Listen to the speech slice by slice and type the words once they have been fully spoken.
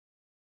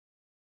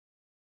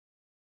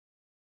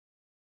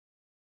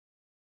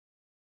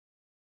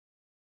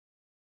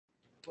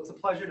Well, it's a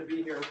pleasure to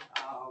be here.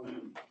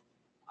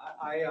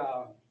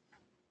 I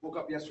woke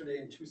up yesterday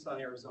in Tucson,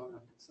 Arizona.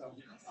 So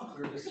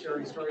we were just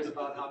sharing stories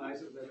about how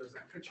nice it was. There's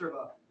a picture of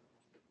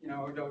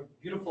a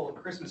beautiful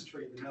Christmas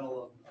tree in the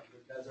middle of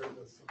the desert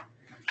with some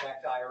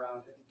cacti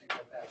around it and things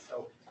like that.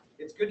 So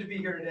it's good to be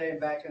here today and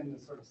back in the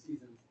sort of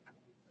season.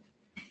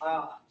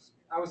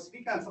 I was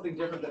speaking on something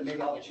different that maybe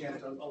I'll have a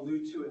chance to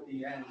allude to at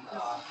the end.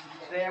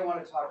 Today I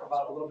want to talk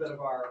about a little bit of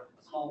our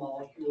small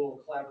molecule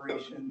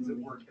collaborations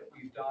and work that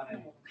we've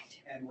done,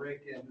 and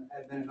Rick and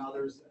Edmund and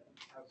others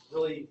have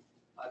really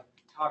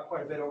talked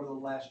quite a bit over the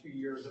last few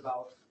years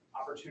about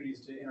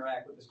opportunities to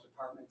interact with this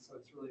department. So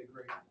it's really a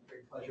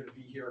great pleasure to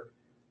be here.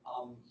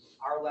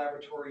 Our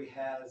laboratory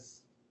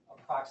has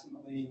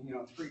approximately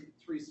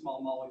three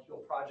small molecule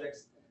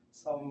projects.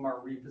 Some of them are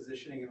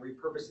repositioning and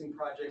repurposing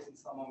projects, and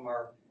some of them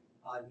are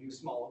new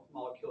small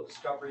molecule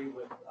discovery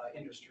with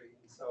industry.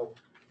 And so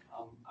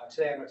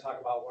today I'm going to talk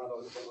about one of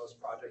those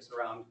projects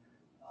around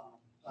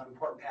an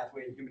important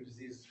pathway in human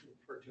disease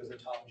referred to as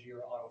autophagy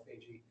or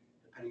autophagy,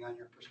 depending on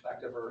your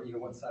perspective or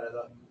what side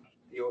of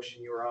the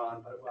ocean you are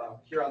on. But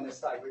here on this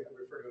side we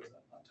refer to it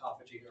as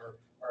autophagy,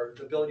 or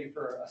the ability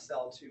for a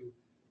cell to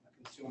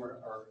consume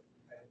or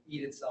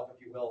eat itself,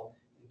 if you will,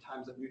 in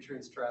times of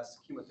nutrient stress,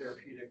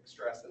 chemotherapeutic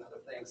stress, and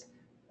other things,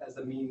 as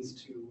a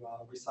means to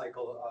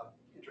recycle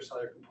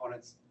intracellular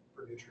components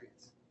for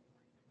nutrients.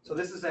 So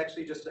this is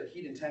actually just a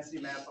heat intensity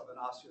map of an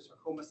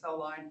osteosarcoma cell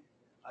line,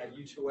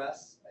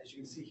 U2S. As you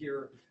can see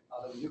here,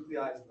 the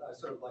nuclei is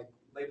sort of like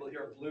labeled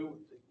here in blue,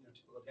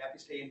 typical DAPI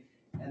stain.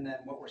 And then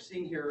what we're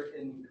seeing here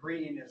in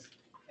green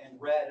and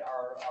red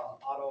are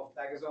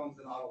autophagosomes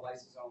and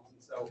autolysosomes. And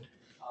so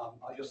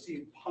you'll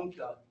see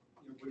puncta,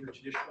 what you're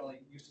traditionally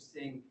used to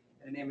seeing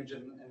in an image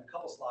in a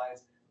couple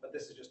slides, but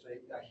this is just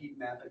a heat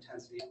map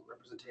intensity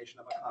representation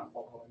of a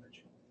confocal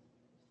image.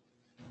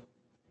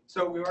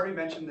 So we already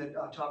mentioned that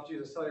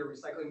autophagy is a cellular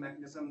recycling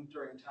mechanism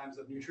during times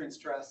of nutrient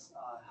stress,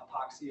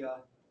 hypoxia,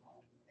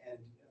 and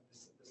the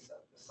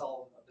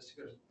cell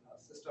vesicular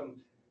system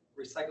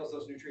recycles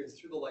those nutrients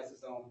through the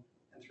lysosome,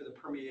 and through the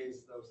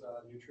permease, those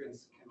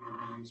nutrients can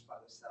be reused by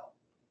the cell.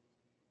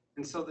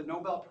 And so the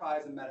Nobel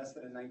Prize in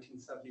Medicine in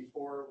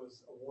 1974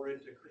 was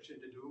awarded to Christian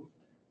Dedue,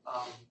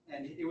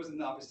 and it was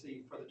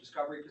obviously for the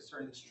discovery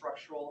concerning the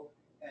structural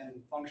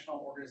and functional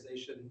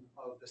organization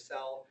of the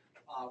cell,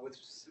 which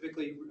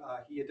specifically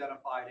he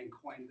identified and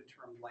coined the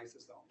term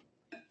lysosome.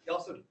 He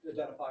also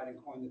identified and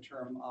coined the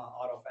term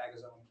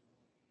autophagosome.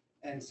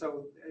 And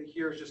so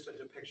here's just a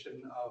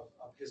depiction of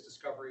his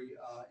discovery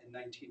in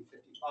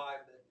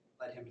 1955 that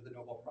led him to the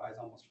Nobel Prize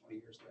almost 20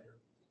 years later.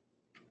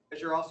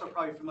 As you're also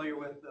probably familiar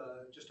with,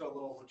 just a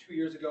little over 2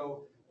 years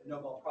ago, the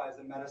Nobel Prize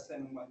in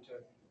Medicine went to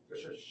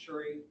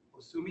Yoshihiro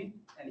Ohsumi,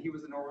 and he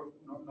was the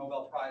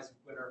Nobel Prize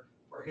winner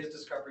for his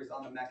discoveries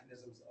on the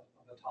mechanisms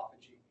of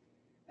autophagy.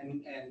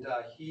 And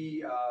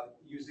he,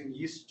 using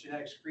yeast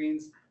genetic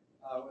screens,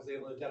 was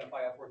able to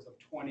identify upwards of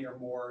 20 or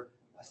more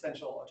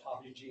essential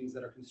autophagy genes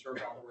that are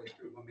conserved all the way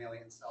through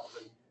mammalian cells.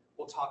 And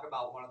we'll talk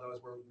about one of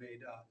those where we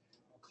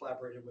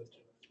collaborated with to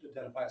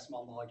identify a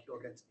small molecule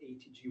against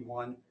ATG1,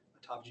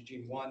 autophagy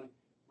gene 1,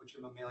 which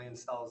in mammalian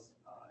cells,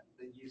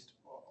 the yeast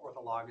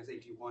ortholog is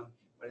AT1,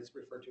 but it's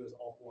referred to as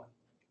ALP1,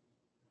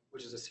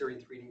 which is a serine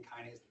threonine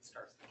kinase that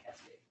starts the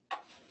cascade.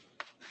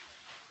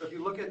 So if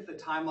you look at the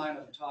timeline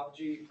of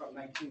autophagy from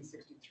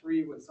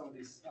 1963, when some of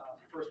these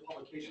first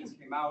publications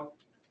came out,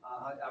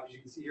 as you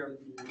can see here,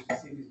 you've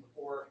seen these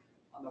before.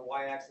 On the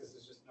y-axis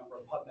is just the number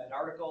of PubMed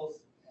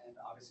articles, and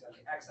obviously on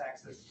the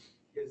x-axis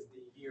is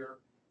the year.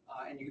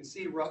 And you can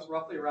see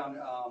roughly around,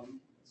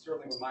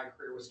 certainly when my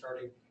career was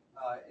starting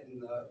in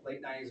the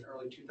late 90s and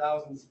early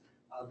 2000s,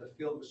 the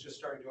field was just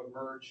starting to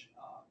emerge.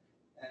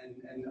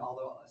 And all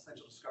the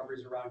essential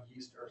discoveries around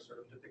yeast are sort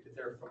of depicted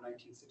there from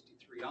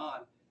 1963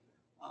 on.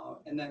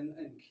 And then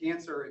in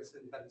cancer, it's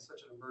been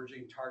such an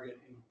emerging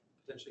target in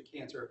potentially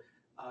cancer,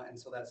 and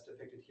so that's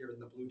depicted here in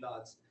the blue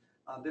dots.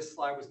 This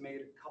slide was made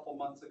a couple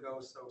months ago,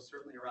 so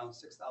certainly around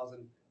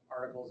 6,000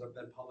 articles have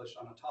been published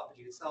on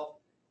autophagy itself,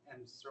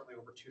 and certainly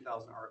over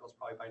 2,000 articles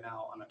probably by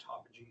now on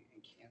autophagy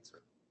and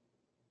cancer.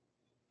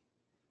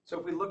 So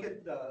if we look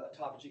at the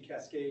autophagy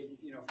cascade,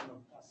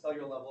 from a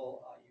cellular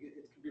level,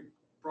 it can be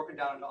broken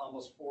down into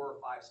almost 4 or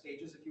 5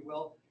 stages, if you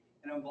will,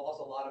 and it involves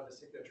a lot of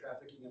vesicular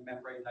trafficking and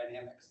membrane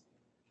dynamics.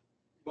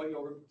 What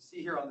you'll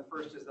see here on the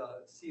first is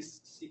a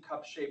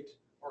C-cup-shaped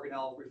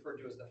organelle referred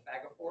to as the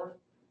phagophore.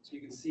 So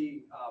you can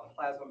see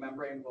plasma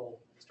membrane will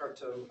start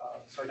to,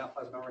 not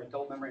plasma membrane,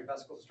 adult membrane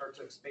vesicles will start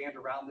to expand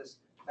around this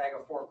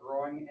phagophore,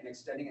 growing and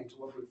extending into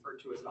what we refer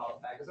to as an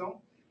autophagosome.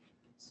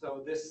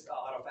 So this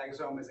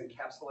autophagosome is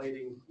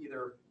encapsulating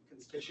either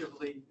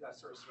constitutively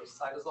sort of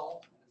cytosol,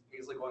 as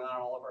basically going on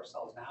in all of our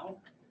cells now,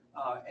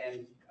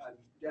 and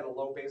at a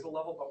low basal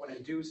level, but when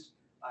induced,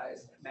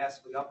 is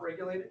massively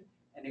upregulated,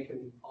 and it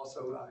can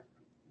also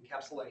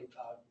encapsulate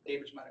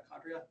damaged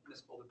mitochondria,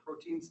 misfolded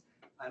proteins,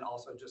 and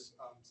also just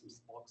some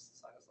bulk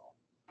cytosol.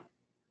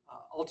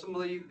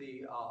 Ultimately,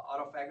 the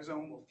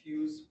autophagosome will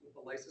fuse with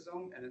the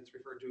lysosome, and it's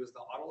referred to as the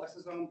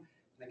autolysosome.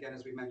 And again,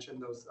 as we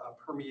mentioned, those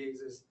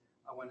permeases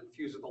when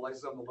infused with the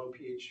lysosome, the low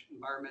pH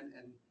environment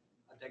and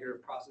a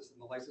degradative process in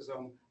the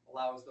lysosome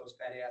allows those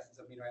fatty acids,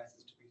 amino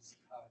acids to be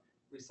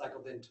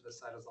recycled into the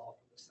cytosol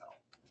for the cell.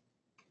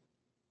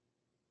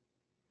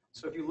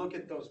 So if you look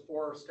at those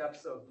 4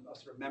 steps of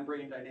sort of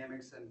membrane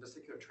dynamics and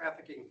vesicular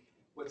trafficking,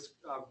 what's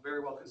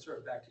very well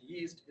conserved back to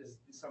yeast is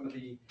some of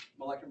the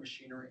molecular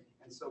machinery.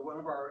 And so one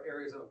of our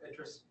areas of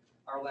interest,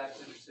 our lab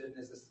is interested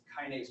in, is this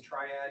kinase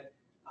triad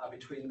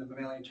between the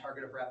mammalian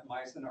target of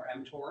rapamycin, or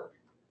mTOR,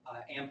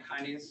 AMP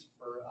kinase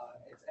for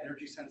its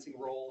energy sensing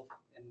role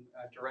in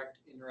direct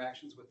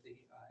interactions with the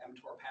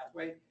mTOR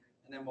pathway.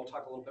 And then we'll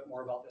talk a little bit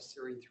more about the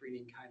serine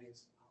threonine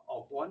kinase,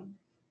 ALK1.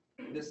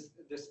 This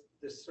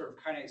sort of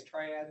kinase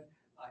triad,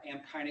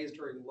 AMP kinase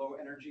during low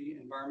energy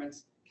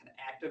environments can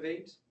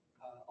activate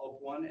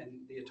ALK1 and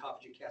the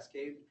autophagy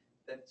cascade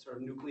that sort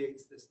of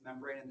nucleates this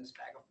membrane and this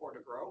phagophore to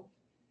grow.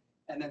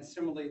 And then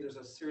similarly, there's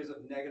a series of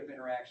negative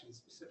interactions,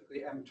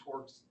 specifically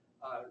mTOR's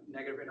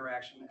negative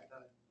interaction at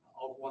the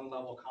ALK1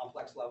 level,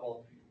 complex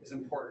level, is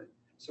important.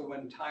 So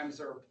when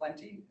times are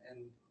plenty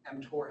and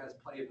mTOR has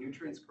plenty of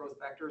nutrients, growth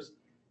factors,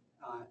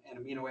 and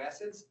amino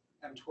acids,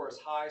 mTOR is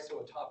high, so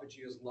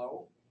autophagy is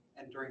low.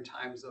 And during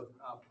times of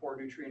poor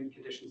nutrient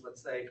conditions,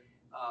 let's say,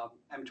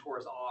 mTOR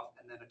is off,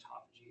 and then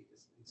autophagy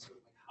is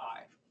certainly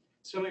high.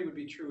 Similarly would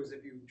be true as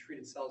if you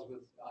treated cells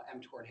with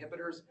mTOR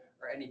inhibitors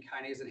or any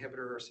kinase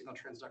inhibitor or signal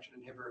transduction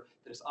inhibitor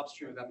that is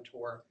upstream of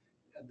mTOR.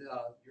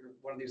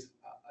 One of these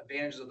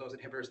advantages of those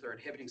inhibitors, they're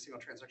inhibiting signal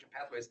transduction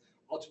pathways,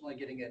 ultimately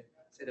getting at,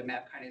 say, the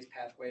MAP kinase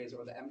pathways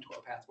or the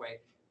mTOR pathway,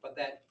 but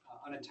that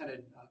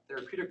unintended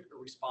therapeutic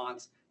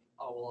response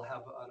will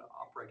have an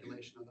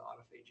upregulation of the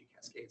autophagy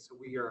cascade. So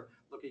we are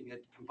looking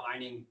at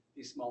combining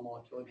these small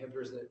molecule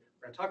inhibitors that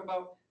we're going to talk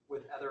about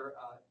with other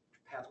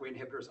pathway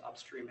inhibitors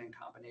upstream in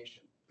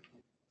combination.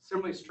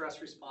 Similarly,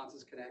 stress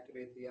responses can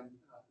activate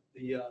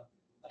the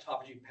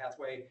autophagy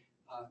pathway.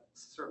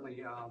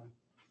 Certainly,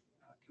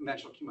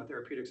 conventional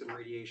chemotherapeutics and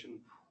radiation,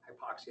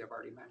 hypoxia, I've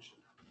already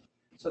mentioned.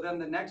 So then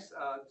the next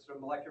sort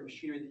of molecular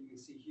machinery that you can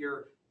see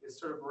here is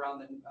sort of around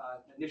the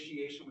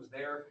initiation was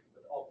there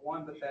with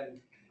ALK1, but then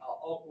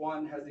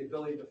ALK1 has the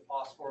ability to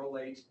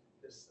phosphorylate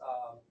this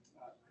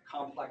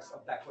complex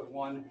of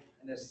Beclin-1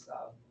 and this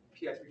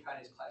PI3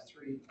 kinase class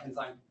 3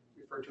 enzyme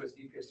referred to as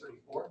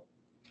DPS34.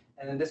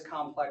 And then this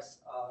complex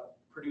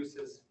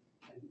produces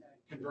and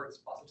converts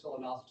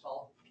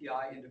phosphatidylmannose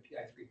PI into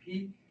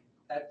PI3P.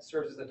 That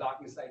serves as a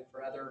docking site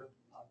for other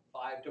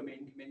 5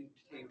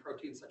 domain-containing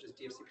proteins such as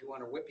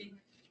DFCP1 or WIPI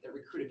that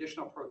recruit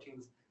additional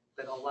proteins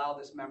that allow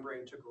this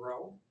membrane to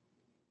grow.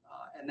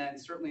 And then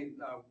certainly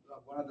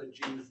one of the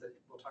genes that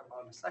we'll talk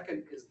about in a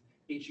second is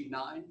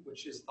HE9,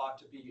 which is thought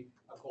to be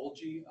a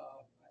Golgi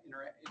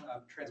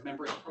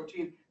transmembrane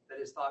protein that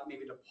is thought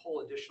maybe to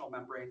pull additional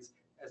membranes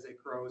as it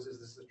grows. Is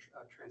this a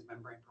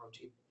transmembrane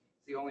protein?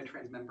 It's the only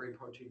transmembrane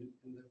protein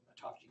in the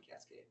autophagy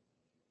cascade.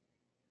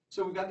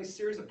 So we've got these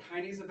series of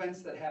kinase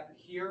events that happen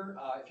here.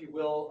 If you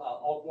will,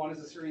 ALK1 is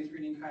a serine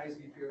threonine kinase,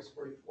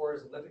 DPS44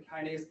 is a lipid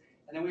kinase,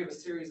 and then we have a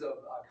series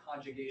of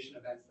conjugation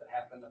events that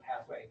happen in the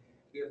pathway.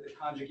 We have the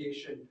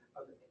conjugation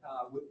of,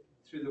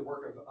 through the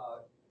work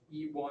of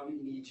E1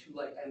 and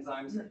E2-like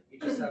enzymes,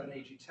 HE7 and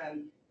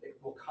HE10. It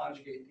will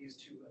conjugate these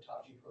two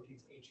autophagy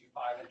proteins,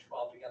 HE5 and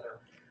 12, together.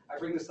 I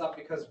bring this up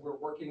because we're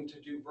working to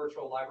do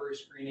virtual library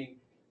screening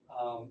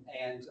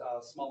and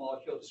small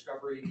molecule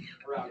discovery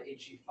around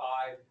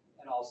HE5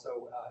 and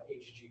also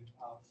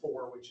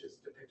HG4, which is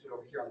depicted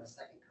over here on the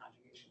second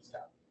conjugation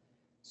step.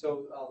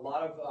 So a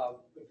lot of,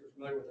 if you're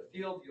familiar with the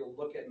field, you'll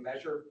look at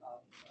measure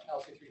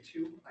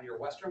LC32 on your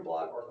Western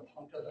blot or the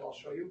puncta that I'll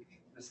show you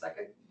in a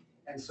second.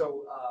 And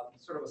so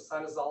sort of a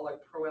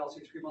cytosol-like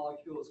pro-LC3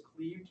 molecule is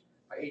cleaved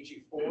by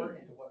HG4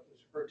 into what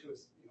is referred to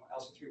as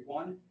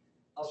LC31.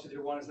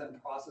 LC31 is then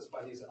processed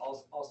by these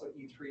also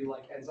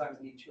E3-like enzymes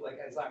and E2-like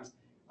enzymes,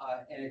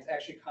 and it's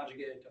actually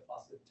conjugated to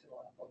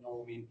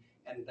phosphatidylethylnolamine,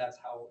 and that's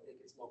how it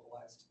gets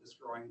localized to this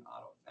growing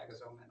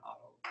autophagosome and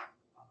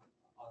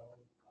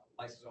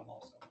lysosome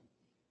also.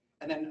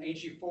 And then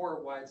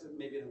HG4, why it's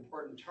maybe an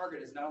important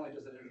target, is not only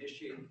does it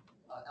initiate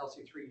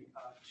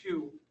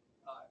LC32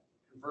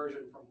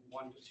 conversion from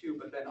 1 to 2,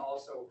 but then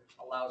also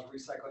allows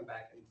recycling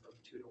back in from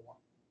 2 to 1.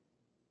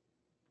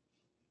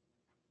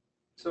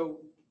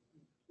 So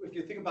if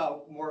you think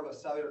about more of a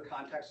cellular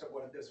context of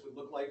what this would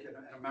look like in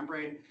a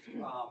membrane,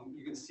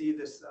 you can see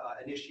this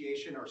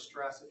initiation or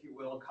stress, if you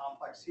will,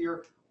 complex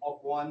here.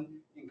 ALK1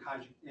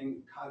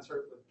 in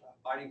concert with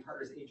binding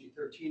partners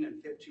AG13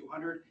 and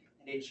FIP200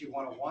 and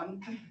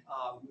HE101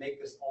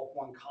 make this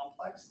ALK1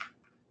 complex.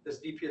 This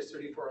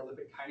DPS34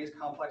 lipid kinase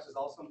complex is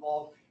also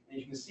involved. And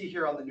you can see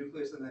here on the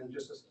nucleus and then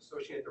just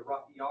associate the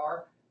rough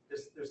ER,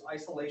 there's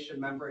isolation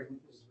membrane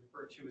is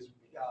referred to as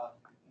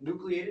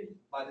nucleated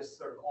by this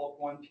sort of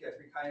ALK1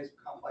 PI3 kinase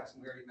complex,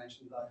 and we already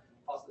mentioned the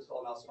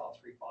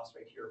phosphatidylmalositol-3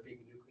 phosphate here being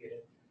nucleated.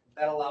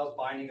 That allows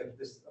binding of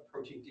this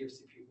protein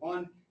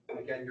DFCP1, and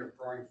again, you're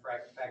growing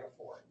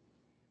phagophore.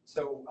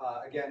 So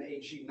again,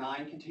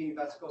 HE9 containing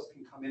vesicles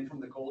can come in from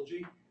the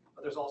Golgi,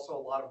 but there's also a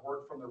lot of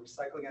work from the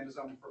recycling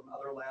endosome from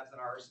other labs and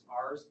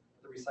ours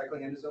The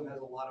recycling endosome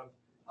has a lot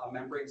of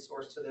membrane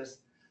source to this.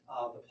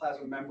 The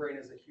plasma membrane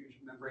is a huge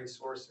membrane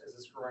source as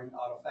this growing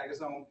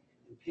autophagosome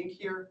in pink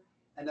here.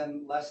 And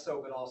then less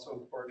so, but also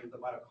important, the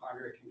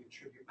mitochondria can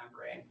contribute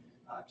membrane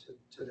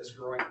to this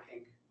growing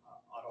pink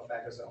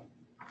autophagosome.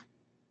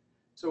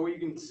 So what you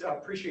can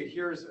appreciate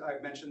here is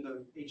I've mentioned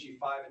the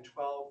HE5 and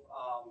 12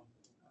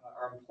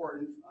 are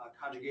important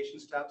conjugation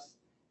steps.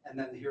 And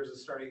then here's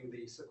starting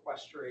the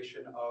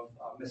sequestration of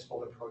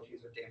misfolded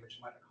proteins or damaged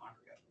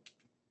mitochondria.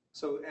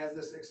 So as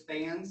this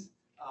expands,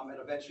 it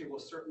eventually will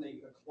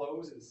certainly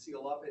close and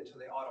seal up into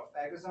the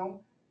autophagosome.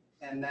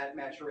 And that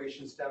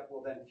maturation step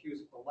will then fuse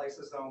with the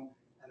lysosome,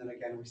 and then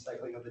again,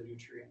 recycling of the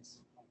nutrients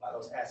by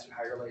those acid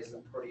hydrolases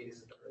and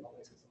proteases that are in the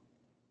lysosome.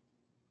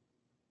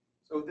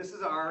 So this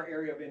is our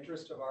area of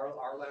interest of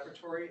our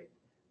laboratory.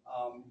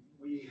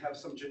 We have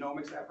some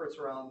genomics efforts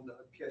around the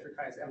PI3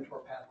 kinase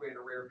mTOR pathway in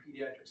a rare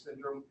pediatric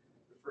syndrome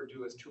referred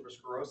to as tuberous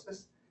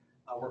sclerosis.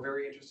 We're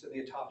very interested in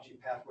the autophagy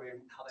pathway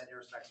and how that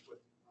intersects with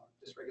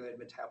dysregulated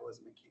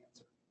metabolism in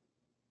cancer.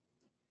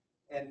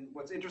 And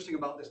what's interesting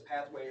about this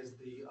pathway is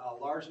the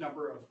large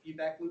number of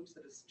feedback loops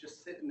that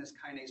just sit in this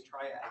kinase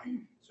triad.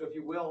 So if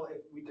you will,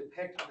 if we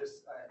depict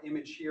this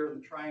image here in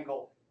the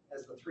triangle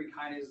as the three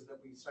kinases that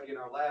we study in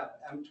our lab,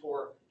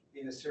 mTOR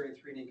being the serine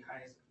threonine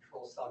kinase that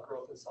controls cell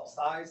growth and cell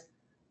size,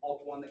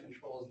 ALT1 that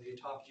controls the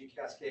autophagy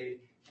cascade,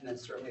 and then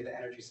certainly the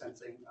energy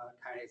sensing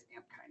kinase,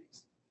 AMP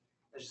kinase.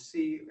 As you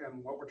see,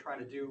 what we're trying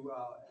to do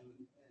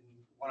in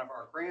one of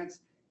our grants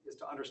is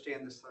to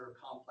understand this sort of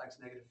complex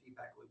negative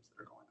feedback loops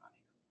that are going on here.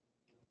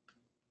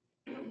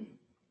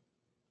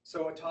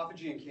 So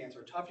autophagy in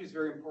cancer. Autophagy is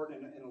very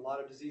important in a lot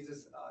of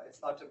diseases. It's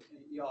thought to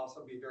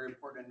also be very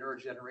important in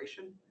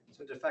neurodegeneration.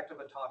 So defective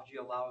autophagy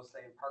allows, say,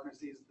 in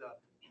Parkinson's disease, the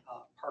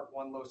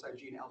PARK1 loci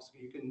gene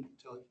alpha-synuclein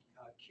to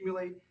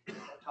accumulate.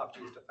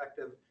 Autophagy is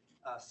defective.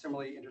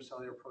 Similarly,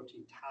 intracellular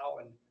protein tau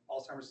in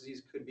Alzheimer's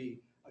disease could be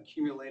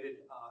accumulated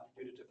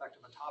due to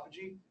defective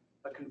autophagy.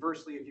 But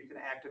conversely, if you can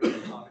activate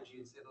autophagy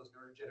in, say, those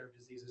neurodegenerative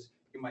diseases,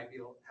 you might be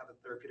able to have a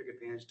therapeutic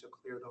advantage to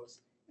clear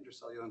those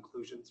intracellular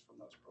inclusions from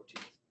those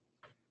proteins.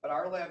 But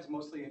our lab's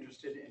mostly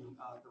interested in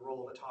the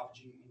role of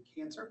autophagy in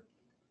cancer.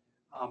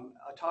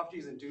 Autophagy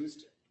is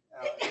induced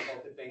in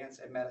both advanced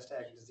and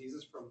metastatic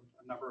diseases from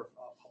a number of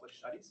published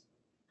studies.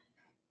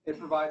 It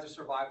provides a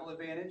survival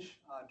advantage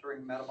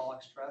during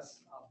metabolic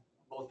stress,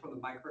 both from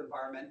the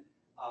microenvironment.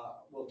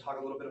 We'll talk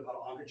a little bit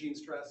about oncogene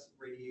stress,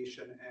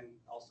 radiation, and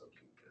also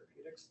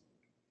chemotherapeutics.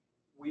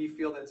 We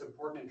feel that it's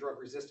important in drug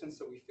resistance,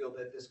 so we feel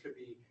that this could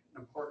be an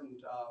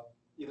important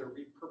either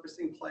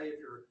repurposing play if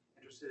you're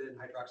interested in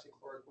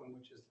hydroxychloroquine,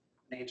 which is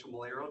an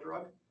antimalarial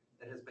drug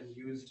that has been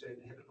used to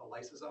inhibit the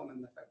lysosome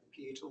and affect the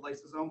pH of the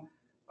lysosome,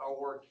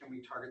 or can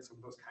we target some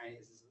of those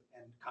kinases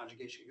and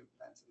conjugation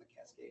events in the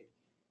cascade?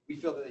 We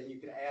feel that you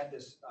can add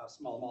this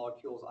small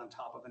molecules on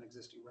top of an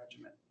existing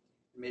regimen,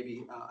 and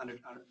maybe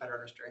better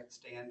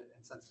understand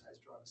and sensitize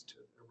drugs to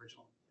the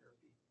original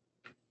therapy.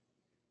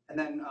 And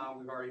then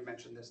we've already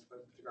mentioned this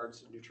with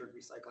regards to nutrient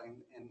recycling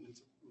and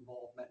its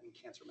involvement in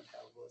cancer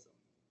metabolism.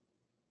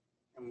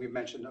 And we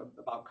mentioned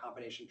about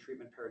combination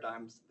treatment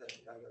paradigms that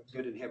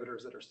good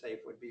inhibitors that are safe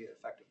would be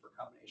effective for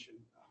combination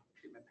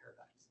treatment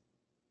paradigms.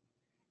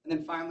 And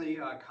then finally,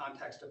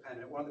 context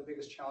dependent. One of the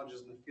biggest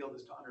challenges in the field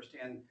is to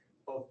understand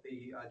both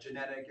the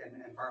genetic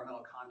and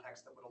environmental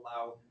context that would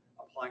allow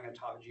applying an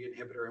autophagy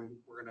inhibitor, and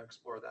we're going to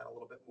explore that a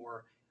little bit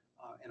more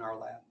in our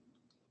lab.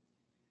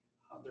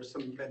 There's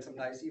been some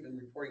nice even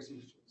reporting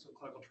some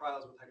clinical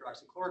trials with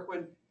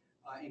hydroxychloroquine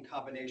in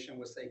combination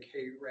with, say,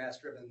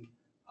 KRAS-driven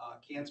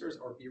cancers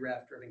or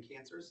BRAF-driven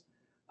cancers.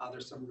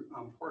 There's some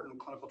important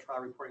clinical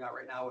trial reporting out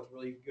right now with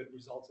really good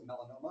results in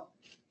melanoma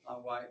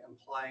by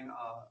applying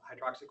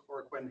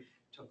hydroxychloroquine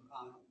to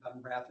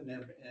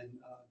bemrafenib and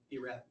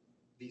BRAF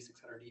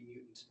V600E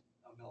mutant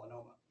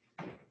melanoma.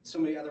 So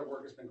many other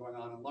work has been going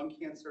on in lung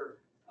cancer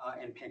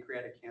and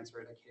pancreatic cancer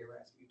in a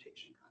KRAS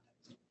mutation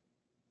context.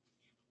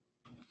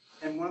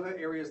 And one of the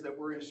areas that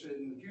we're interested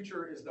in the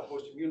future is the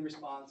host immune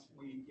response.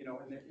 We, in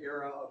the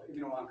era of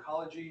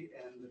immuno-oncology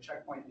and the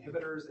checkpoint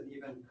inhibitors and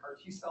even CAR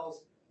T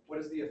cells, what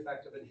is the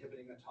effect of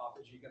inhibiting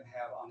autophagy going to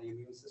have on the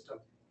immune system?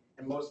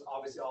 And most,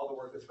 obviously, all the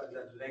work that's been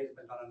done today has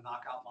been done on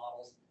knockout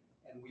models,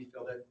 and we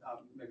feel that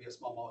maybe a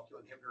small molecule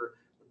inhibitor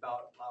would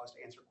allow us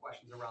to answer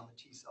questions around the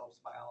T cells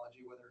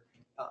biology, whether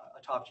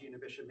autophagy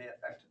inhibition may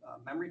affect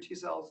memory T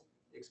cells,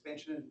 the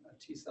expansion of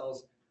T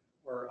cells,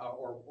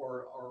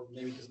 or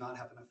maybe does not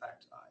have an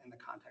effect in the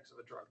context of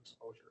a drug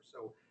exposure.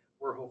 So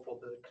we're hopeful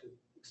to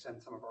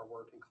extend some of our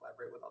work and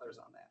collaborate with others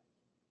on that.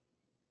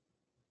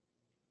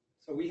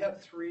 So we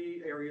have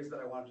three areas that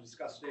I wanted to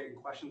discuss today, and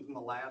questions in the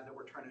lab that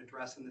we're trying to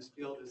address in this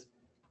field is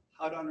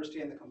how to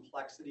understand the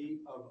complexity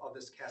of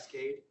this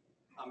cascade,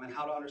 and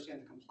how to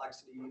understand the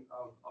complexity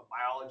of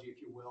biology,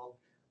 if you will.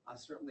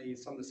 Certainly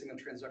some of the single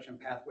transduction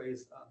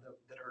pathways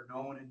that are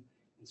known, and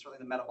certainly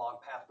the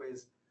metabolic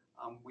pathways.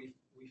 We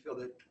feel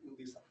that at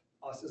least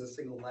us as a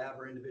single lab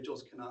or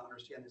individuals cannot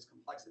understand this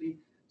complexity.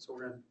 So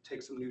we're going to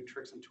take some new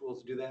tricks and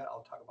tools to do that.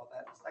 I'll talk about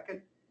that in a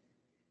second.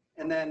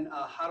 And then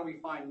how do we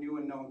find new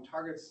and known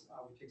targets?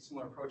 We take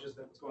similar approaches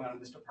that was going on in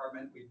this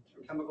department. We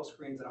do chemical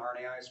screens and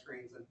RNAi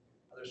screens and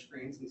other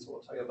screens, and so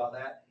we'll tell you about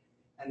that.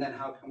 And then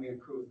how can we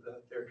improve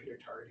the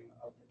therapeutic targeting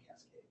of the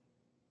cascade?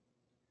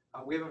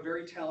 We have a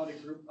very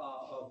talented group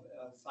of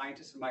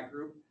scientists in my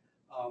group.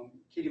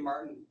 Katie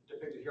Martin,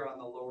 depicted here on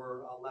the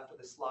lower left of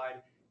the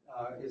slide,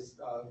 is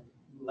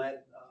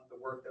led the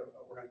work that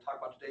we're going to talk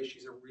about today.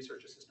 She's a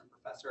research assistant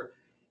professor,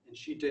 and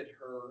she did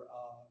her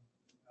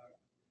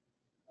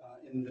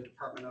in the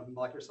Department of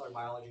Molecular Cellular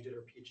Biology, did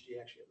her PhD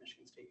actually at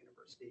Michigan State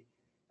University.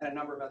 And a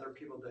number of other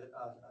people did.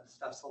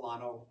 Steph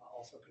Solano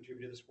also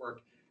contributed to this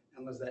work,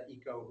 and Lizette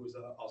Eco, who's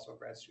also a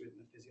grad student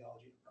in the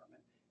physiology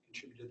department,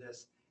 contributed to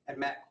this. And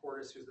Matt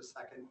Cordes, who's the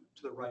second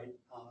to the right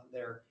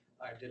there,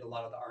 did a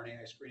lot of the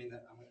RNAi screening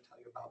that I'm going to tell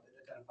you about that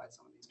identified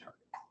some of these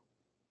targets.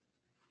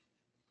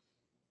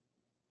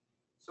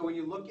 So when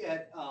you look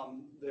at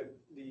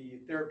the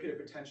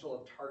therapeutic potential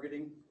of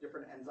targeting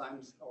different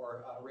enzymes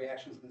or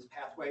reactions in this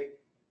pathway,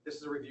 this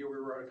is a review we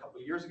wrote a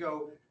couple of years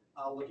ago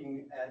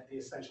looking at the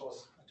essential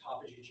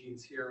autophagy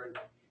genes here. And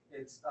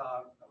it's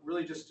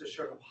really just to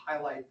sort of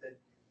highlight that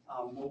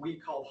what we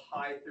call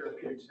high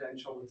therapeutic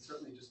potential would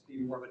certainly just be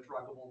more of a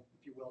druggable,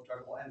 if you will,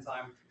 druggable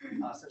enzyme,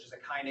 such as a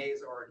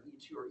kinase or an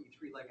E2 or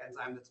E3-like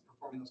enzyme that's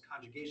performing those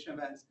conjugation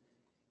events.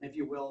 And if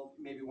you will,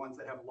 maybe ones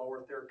that have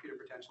lower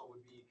therapeutic potential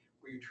would be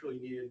where you truly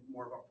needed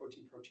more of a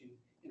protein-protein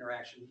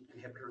interaction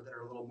inhibitor that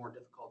are a little more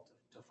difficult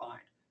to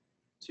find.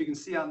 So you can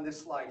see on this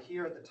slide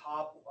here at the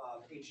top,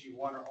 HG1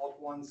 or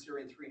ALT1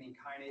 serine threonine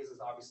kinase is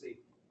obviously,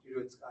 due to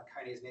its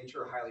kinase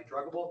nature, highly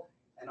druggable.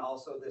 And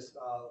also this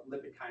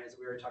lipid kinase that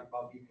we already talked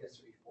about,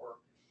 BPS34,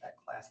 that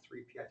class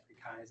 3 PI3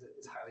 kinase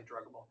is highly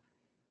druggable.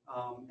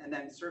 And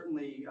then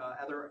certainly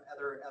other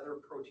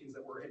proteins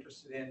that we're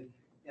interested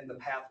in the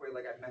pathway,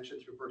 like I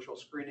mentioned through virtual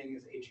screening,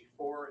 is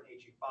AG4 and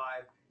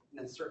AG5. And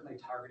then certainly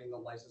targeting the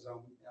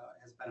lysosome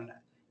has been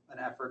an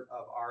effort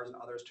of ours and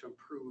others to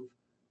improve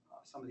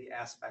some of the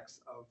aspects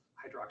of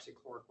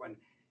hydroxychloroquine.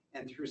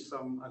 And through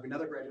some of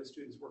another graduate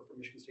student's work from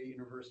Michigan State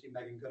University,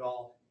 Megan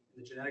Goodall,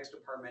 in the genetics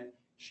department,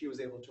 she was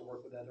able to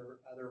work with other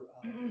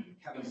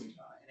chemists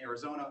in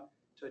Arizona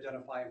to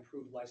identify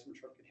improved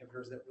lysometropic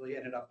inhibitors that really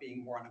ended up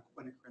being more on a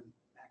quinacrine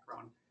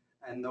background.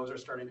 And those are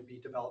starting to be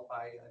developed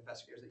by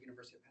investigators at the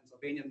University of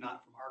Pennsylvania,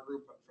 not from our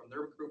group, but from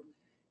their group,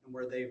 and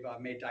where they've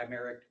made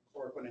dimeric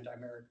chloroquine and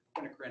dimeric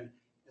quinacrine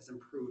as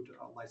improved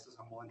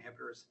lysosomal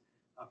inhibitors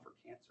for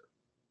cancer.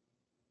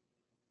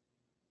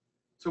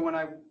 So when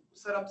I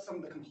set up some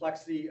of the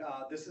complexity,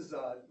 this is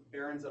a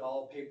Behrens et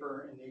al.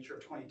 Paper in Nature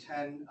of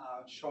 2010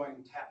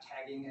 showing tap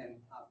tagging and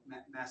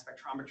mass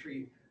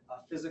spectrometry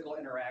physical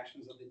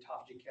interactions of the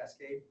autophagy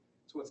cascade.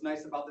 So what's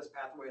nice about this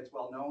pathway, it's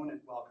well known and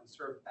well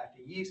conserved back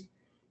to yeast.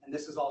 And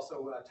this is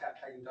also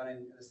tap tagging done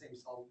in the same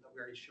cell that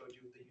we already showed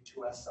you, the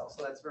U2S cell.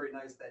 So that's very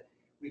nice that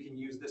we can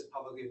use this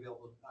publicly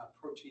available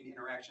protein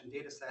interaction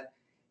data set.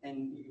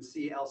 And you can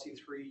see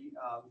LC3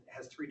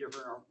 has 3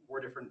 different or more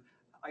different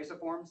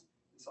isoforms.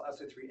 So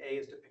LC3A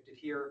is depicted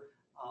here.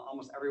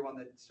 Almost everyone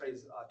that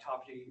studies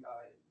autophagy,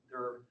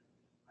 their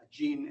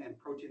gene and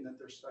protein that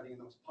they're studying,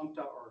 those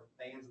puncta or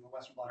veins in the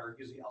Western blot, are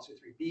usually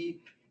LC3B.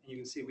 And you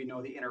can see we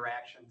know the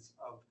interactions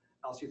of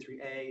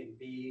LC3A and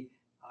B,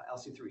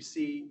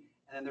 LC3C. And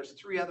then there's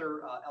 3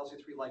 other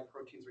LC3-like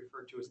proteins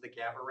referred to as the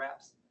GABA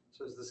wraps.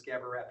 So there's this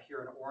GABA wrap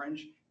here in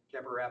orange,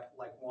 GABA wrap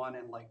like 1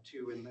 and like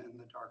 2 in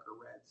the darker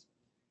reds.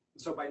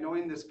 And so by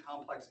knowing this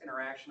complex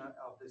interaction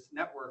of this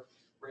network,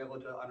 we're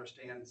able to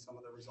understand some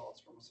of the results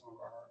from some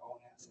of our own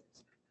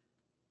assays.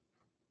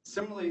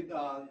 Similarly,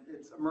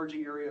 it's an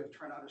emerging area of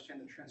trying to understand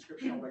the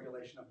transcriptional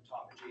regulation of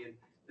autophagy. And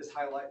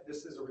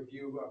this is a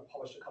review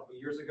published a couple of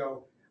years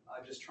ago,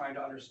 just trying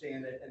to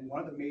understand it. And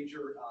one of the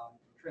major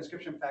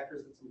transcription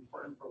factors that's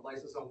important for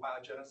lysosome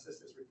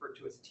biogenesis is referred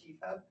to as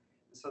TFEB.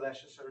 And so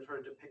that's just sort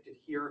of depicted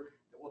here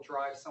that will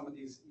drive some of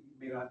these.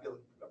 You may not be able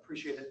to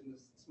appreciate it in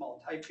this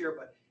small type here,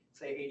 but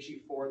say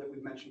AG4 that we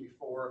mentioned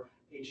before,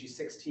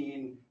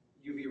 AG16,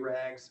 UV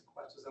rags,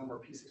 questosome, or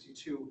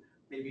P62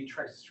 may be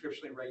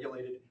transcriptionally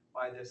regulated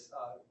by this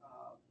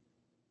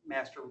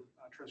master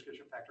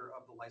transcription factor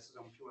of the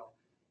lysosome, if you will.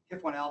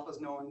 HIF1 alpha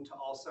is known to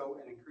also,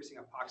 in increasing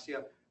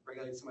hypoxia,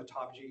 regulate some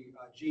autophagy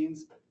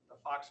genes. The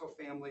FOXO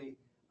family,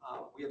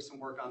 we have some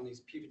work on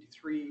these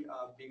P53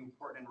 being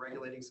important in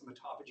regulating some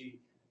autophagy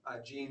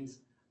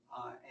genes,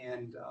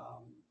 and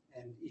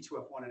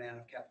E2F1 and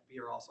NF-kappa B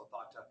are also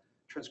thought to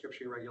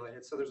transcriptionally regulate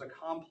it. So there's a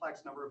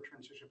complex number of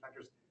transcription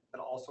factors that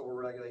also will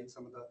regulate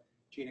some of the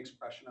gene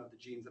expression of the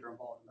genes that are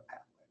involved in the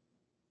pathway.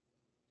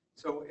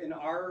 So in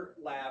our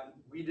lab,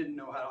 we didn't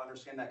know how to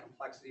understand that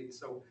complexity,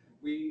 so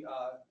we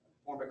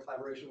formed a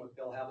collaboration with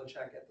Bill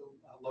Havlicek at the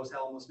Los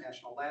Alamos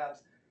National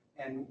Labs,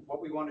 and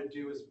what we wanted to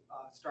do is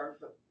start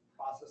the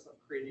process of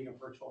creating a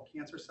virtual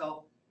cancer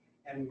cell,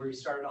 and we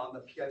started on the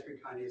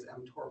PI3 kinase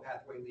mTOR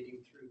pathway leading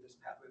through this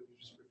pathway we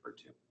just referred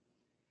to.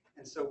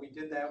 And so we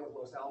did that with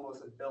Los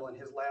Alamos and Bill in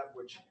his lab,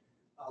 which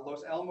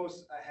Los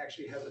Alamos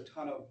actually has a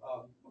ton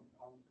of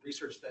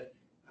research that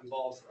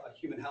involves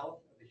human health,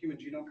 the Human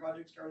Genome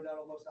Project started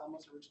out of Los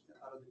Alamos,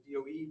 out of the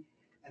DOE,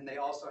 and they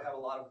also have a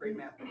lot of great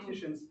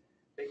mathematicians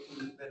that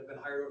have been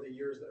hired over the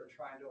years that are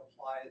trying to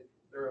apply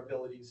their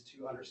abilities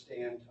to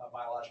understand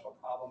biological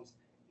problems.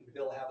 And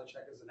Bill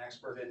Havlicek is an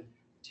expert in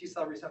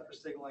T-cell receptor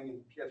signaling and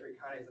PI3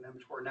 kinase and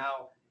mTOR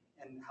now,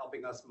 and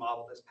helping us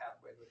model this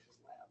pathway with his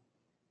lab.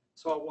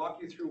 So I'll walk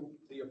you through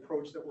the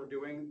approach that we're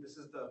doing. This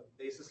is the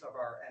basis of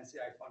our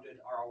NCI-funded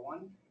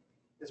R01.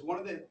 Is one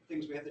of the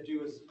things we have to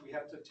do is we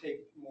have to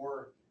take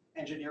more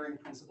engineering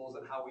principles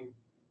in how we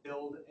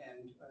build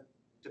and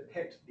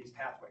depict these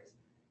pathways.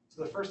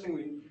 So the first thing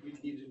we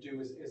need to do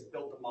is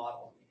build the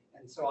model.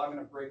 And so I'm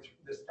going to break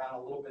this down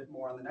a little bit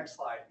more on the next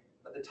slide.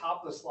 At the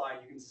top of the slide,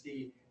 you can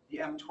see the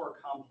mTOR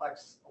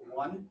complex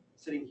 1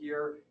 sitting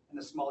here, and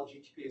the small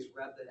GTPase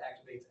rep that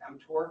activates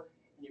mTOR.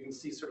 And you can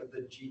see sort of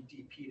the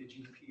GDP to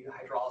GDP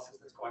hydrolysis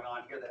that's going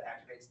on here that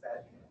activates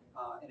that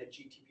in a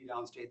GTP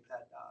downstate,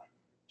 that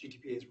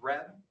GTPase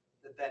rep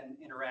that then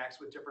interacts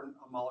with different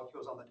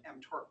molecules on the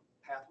mTOR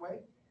pathway.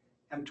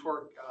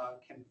 mTOR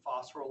can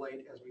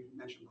phosphorylate, as we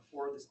mentioned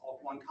before, this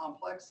ALK1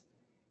 complex.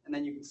 And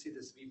then you can see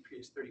this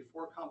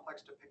VPH34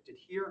 complex depicted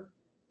here.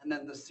 And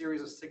then the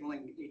series of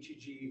signaling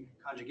HEG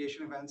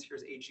conjugation events.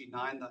 Here's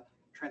HE9, the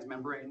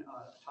transmembrane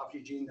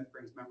autophagy gene that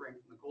brings membrane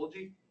from the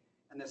Golgi.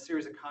 And the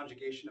series of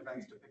conjugation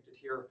events depicted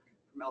here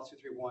from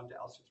LC31 to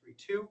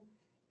LC32.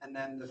 And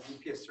then the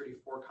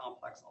VPS34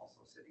 complex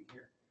also sitting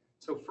here.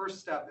 So first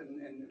step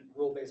in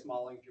rule-based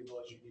modeling, if you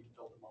will, is you need to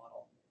build a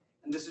model.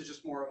 And this is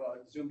just more of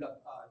a zoomed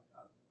up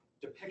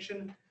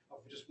depiction of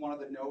just one of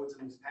the nodes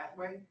in this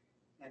pathway.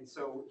 And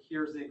so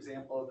here's the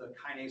example of the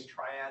kinase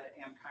triad,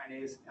 AMP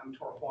kinase,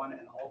 mTOR1,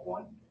 and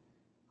ALK1.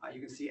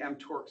 You can see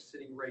mTOR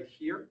sitting right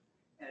here,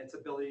 and its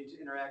ability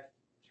to interact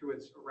through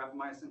its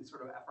rapamycin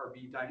sort of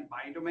FRB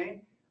binding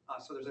domain.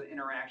 So there's an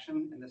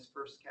interaction in this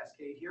first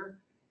cascade here.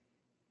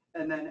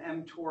 And then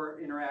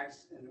mTOR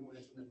interacts, and when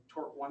it's in the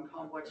TORC1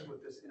 complex,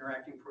 with this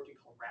interacting protein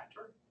called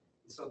Raptor.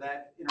 And so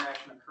that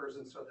interaction occurs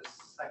in sort of the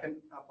second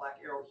black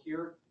arrow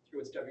here through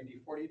its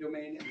WD40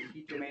 domain and the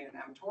heat domain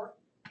in mTOR.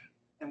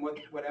 And what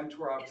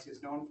mTOR obviously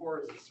is known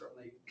for is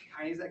certainly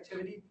kinase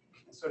activity.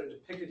 And so to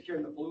depict it here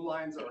in the blue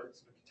lines are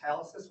sort of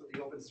catalysis with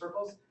the open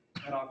circles.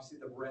 And obviously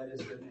the red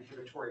is an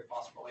inhibitory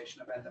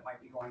phosphorylation event that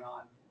might be going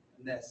on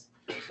in this.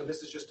 So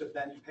this is just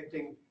then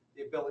depicting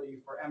the ability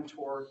for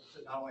mTOR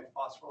to not only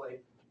phosphorylate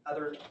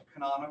other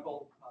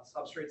canonical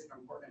substrates that are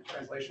important in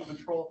translational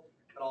control,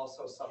 but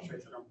also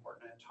substrates that are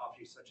important in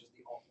autophagy, such as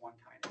the ALK1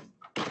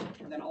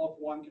 kinase. And then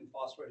ALK1 can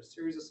phosphorylate a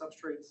series of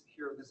substrates.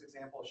 Here in this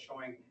example is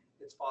showing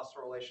its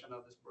phosphorylation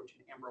of this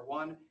protein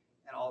AMBER1,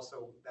 and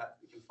also that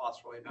we can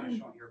phosphorylate, not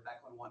shown here,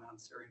 Beclin-1 on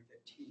serine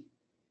 15.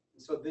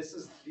 And so this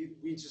is,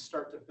 we just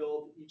start to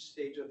build each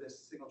stage of this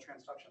signal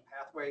transduction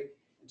pathway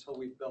until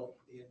we've built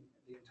the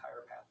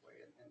entire pathway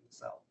in the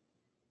cell.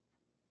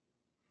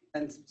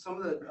 And some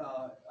of the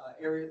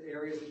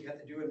areas that you have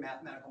to do in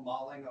mathematical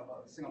modeling of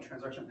a signal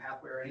transduction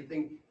pathway or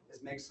anything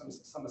is make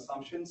some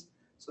assumptions.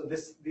 So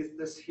this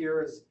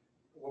here is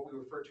what we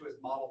refer to as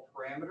model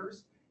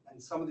parameters.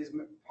 And some of these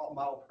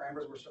model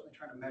parameters we're certainly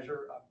trying to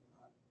measure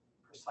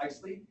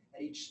precisely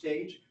at each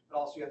stage, but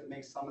also you have to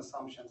make some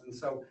assumptions. And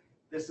so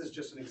this is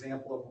just an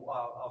example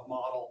of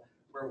model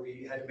where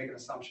we had to make an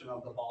assumption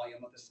of the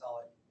volume of the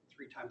cell at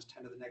 3 ×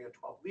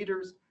 10⁻12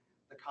 liters,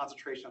 the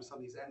concentration of some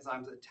of these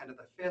enzymes at 10 to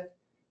the 5th,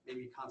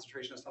 maybe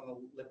concentration of some of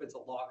the lipids a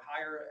log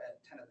higher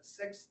at 10 to the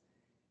 6th.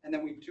 And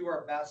then we do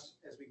our best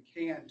as we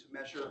can to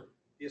measure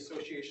the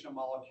association of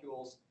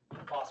molecules,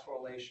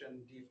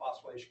 phosphorylation,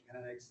 dephosphorylation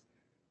kinetics,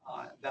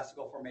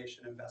 vesicle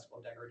formation, and vesicle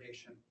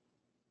degradation.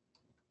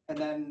 And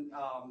then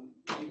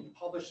we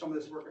published some of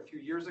this work a few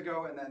years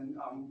ago, and then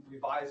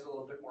revised a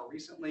little bit more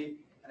recently.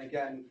 And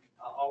again,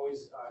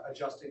 always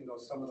adjusting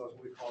some of those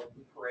what we call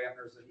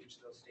parameters at each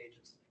of those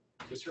stages.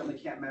 We certainly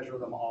can't measure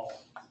them all.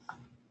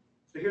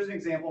 So here's an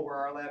example where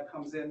our lab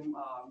comes in,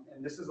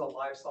 and this is a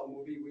live cell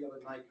movie. We have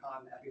a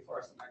Nikon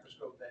epifluorescent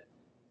microscope that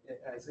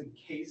is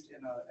encased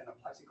in a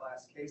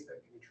plexiglass case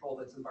that can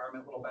control its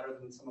environment a little better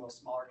than some of those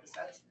smaller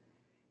cassettes.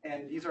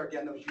 And these are,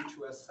 again, those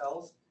U2S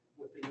cells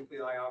with the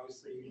nuclei,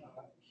 obviously,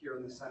 here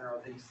in the center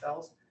of these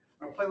cells.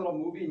 I'm going to play a little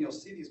movie, and you'll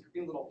see these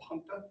green little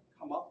puncta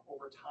come up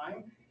over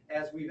time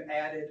as we've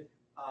added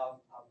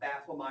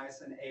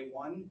baflomycin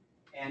A1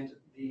 and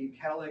the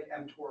catalytic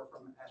mTOR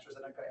from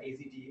AstraZeneca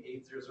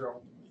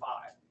AZD8005.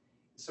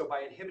 So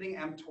by inhibiting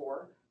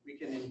mTOR, we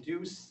can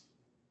induce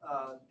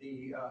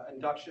the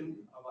induction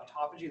of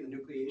autophagy in the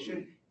nucleation,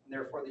 and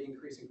therefore the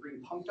increase in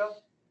green puncta.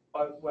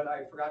 But what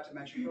I forgot to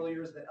mention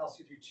earlier is that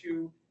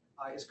LC32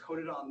 is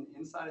coated on the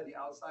inside of the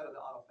outside of the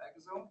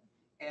autophagosome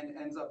and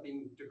ends up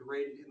being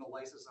degraded in the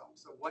lysosome.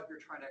 So what you're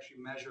trying to actually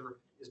measure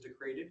is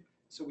degraded.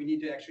 So we need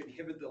to actually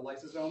inhibit the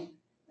lysosome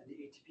and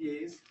the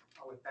ATPase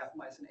with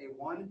baflomycin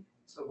A1.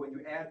 So when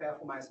you add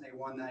baflomycin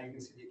A1, now you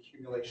can see the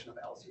accumulation of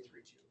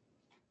LC32.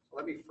 So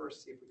let me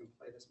first see if we can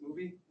play this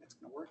movie. It's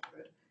going to work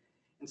good.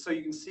 And so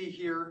you can see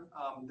here,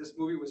 this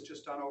movie was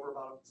just done over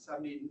about a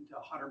 70 to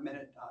 100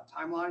 minute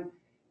timeline.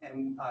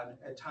 And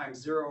at time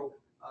 0,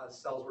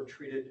 cells were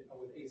treated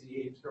with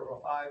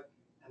AZ8005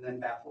 and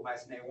then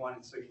baflomycin A1.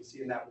 And so you can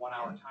see in that 1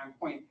 hour time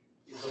point,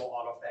 these little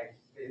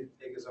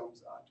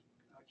autophagosomes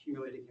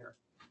accumulating here.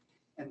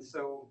 And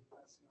so,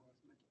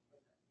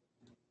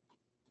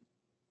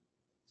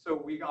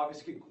 we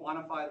obviously can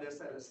quantify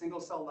this at a single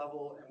cell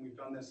level, and we've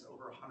done this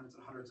over hundreds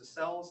and hundreds of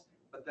cells.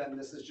 But then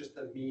this is just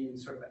the mean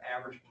sort of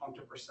average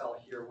puncture per cell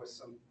here with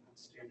some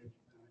standard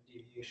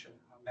deviation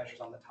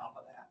measures on the top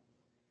of that.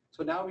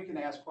 So now we can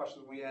ask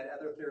questions. We add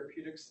other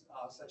therapeutics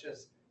such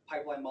as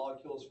pipeline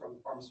molecules from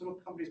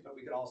pharmaceutical companies, but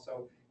we can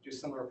also do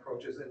similar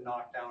approaches and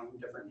knock down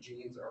different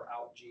genes or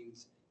out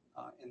genes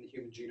in the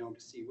human genome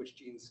to see which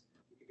genes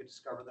we could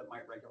discover that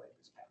might regulate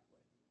this pathway.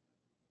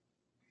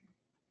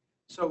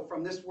 So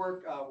from this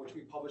work, which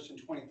we published in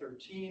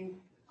 2013,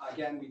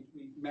 again,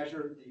 we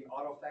measured the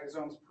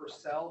autophagosomes per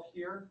cell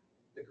here.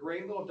 The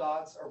gray little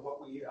dots are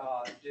what we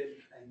did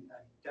and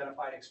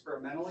identified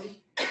experimentally.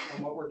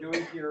 And what we're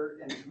doing here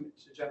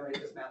to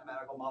generate this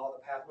mathematical model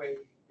of the pathway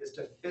is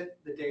to fit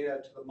the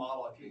data to the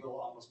model, if you will,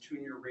 almost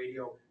tune your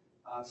radio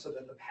so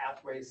that the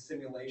pathway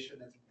simulation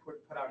that's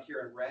put out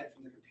here in red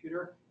from the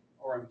computer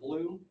or in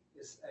blue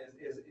is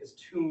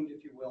tuned,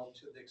 if you will,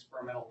 to the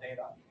experimental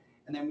data.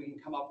 And then we can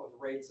come up with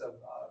rates of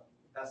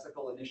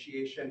vesicle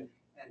initiation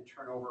and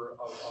turnover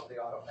of the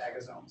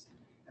autophagosomes.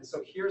 And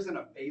so here's in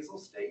a basal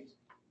state.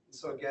 And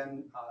so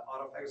again,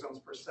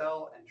 autophagosomes per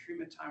cell and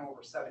treatment time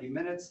over 70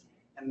 minutes.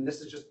 And this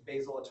is just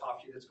basal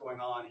autophagy that's going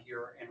on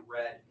here in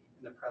red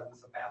in the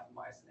presence of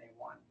baflomycin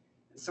A1.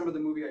 And some of the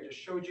movie I just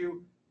showed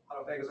you,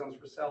 autophagosomes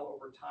per cell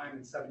over time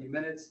in 70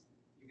 minutes,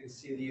 you can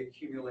see the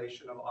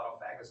accumulation of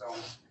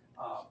autophagosomes,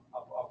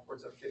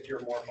 upwards of 50 or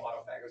more of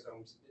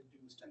autophagosomes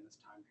induced in this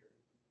time period.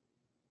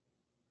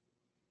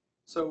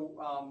 So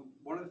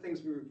one of the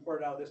things we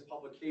reported out of this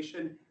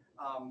publication,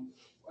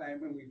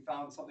 and when we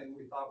found something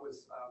we thought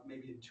was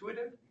maybe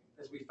intuitive,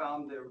 is we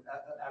found the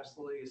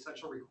absolutely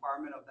essential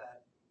requirement of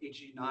that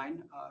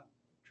HG9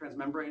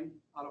 transmembrane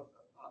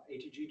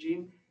ATG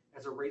gene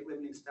as a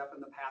rate-limiting step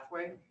in the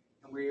pathway,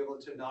 and we were able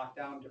to knock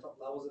down different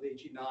levels of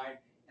HG9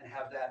 and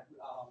have that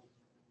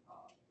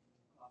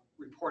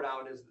report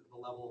out as the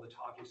level of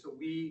autophagy. So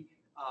we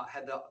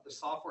had the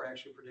software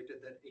actually predicted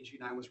that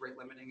HG9 was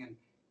rate-limiting,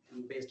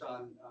 and based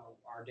on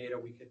our data,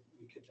 we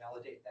could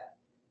validate that.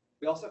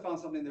 We also found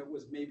something that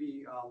was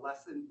maybe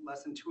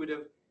less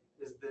intuitive,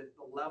 is that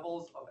the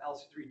levels of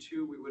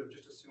LC32, we would have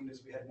just assumed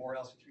as we had more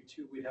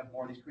LC32, we'd have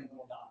more of these green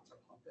little dots are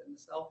pumped in the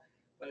cell.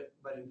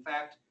 But in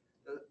fact,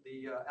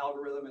 the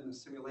algorithm and the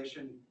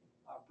simulation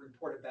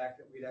reported back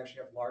that we'd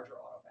actually have larger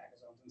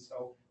autophagosomes. And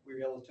so we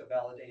were able to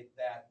validate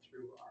that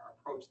through our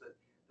approach that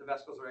the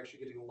vesicles are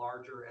actually getting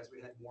larger as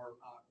we had more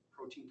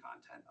protein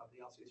content of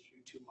the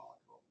LC32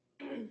 molecule.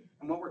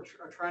 And what we're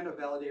trying to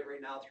validate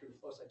right now through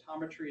flow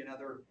cytometry and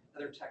other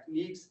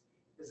techniques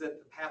is that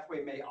the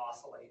pathway may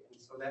oscillate. And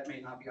so that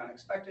may not be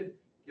unexpected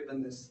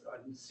given this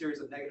series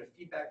of negative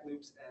feedback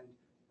loops and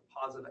the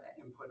positive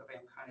input of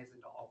AMP kinase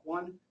into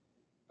ALK1.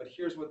 But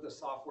here's what the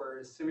software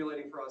is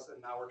simulating for us, and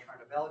now we're trying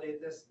to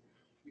validate this.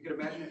 You could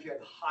imagine if you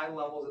had high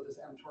levels of this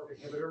mTOR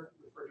inhibitor,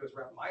 referred to as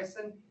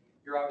rapamycin,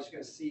 you're obviously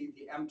going to see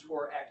the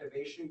mTOR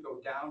activation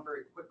go down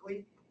very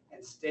quickly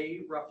and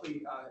stay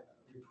roughly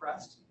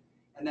repressed.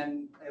 And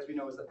then, as we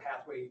know, as the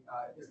pathway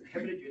is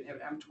inhibited, you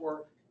inhibit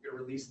mTOR, you're going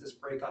to release this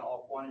brake on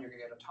ALK1, and you're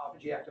going to get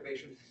autophagy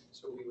activation.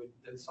 So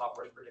the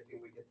software is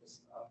predicting we get this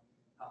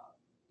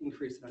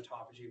increase in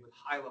autophagy with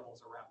high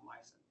levels of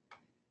rapamycin.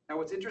 Now,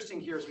 what's interesting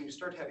here is when you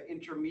start to have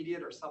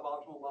intermediate or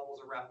suboptimal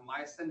levels of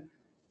rapamycin,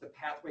 the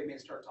pathway may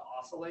start to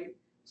oscillate.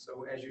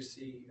 So as you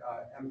see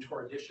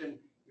mTOR addition,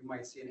 you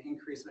might see an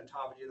increase in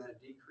autophagy, then a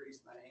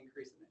decrease, and then an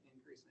increase, and an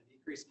increase, and a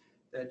decrease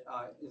that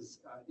is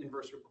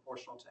inversely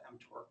proportional to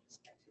mTOR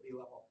activity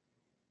level.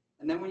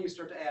 And then when you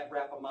start to add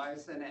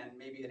rapamycin and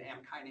maybe an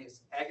AMP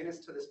kinase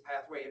agonist to this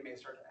pathway, it may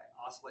start to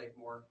oscillate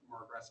more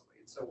aggressively.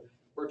 And so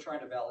we're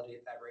trying to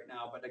validate that right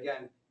now. But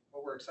again,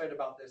 what we're excited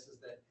about this is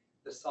that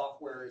the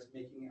software is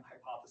making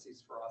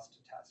hypotheses for us to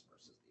test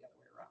versus the other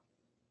way around.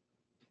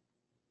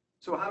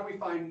 So how do we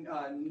find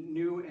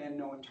new and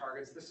known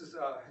targets? This has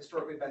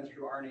historically been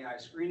through RNAi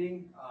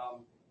screening.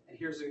 And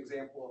here's an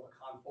example of a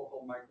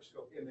confocal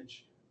microscope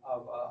image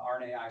of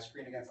RNAi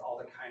screen against all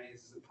the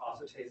kinases and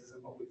phosphatases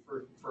and what we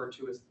refer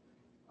to as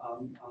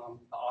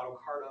the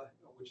autocarta,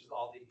 which is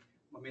all the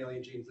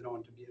mammalian genes that are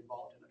known to be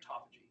involved in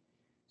autophagy.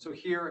 So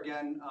here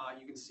again,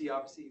 you can see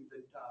obviously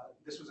that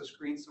this was a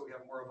screen, so we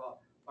have more of a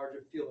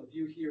larger field of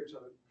view here to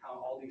count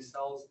all these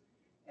cells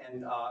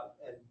and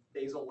at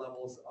basal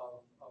levels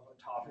of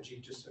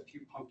autophagy, just a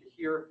few puncta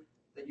here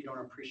that you don't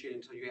appreciate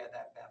until you add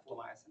that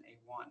baflomycin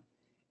A1.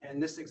 And in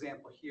this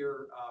example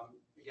here,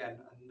 again,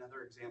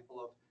 another example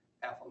of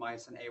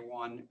baflomycin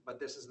A1, but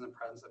this is in the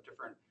presence of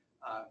different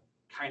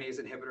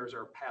kinase inhibitors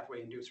or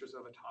pathway inducers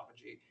of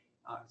autophagy,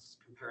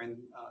 comparing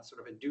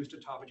sort of induced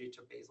autophagy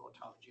to basal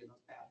autophagy in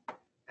those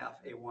BAF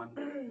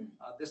A1.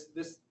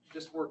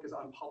 This work is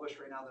unpublished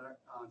right now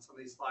on some of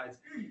these slides,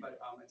 but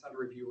it's under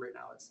review right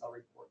now at Cell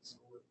Reports, so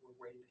we're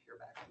waiting to hear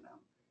back from them.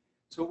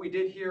 So what we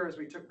did here is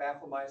we took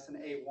baflomycin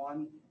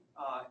A1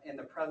 in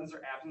the presence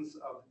or absence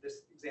of,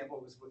 this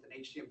example was with an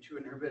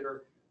HTM2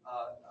 inhibitor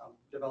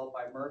developed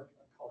by Merck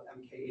called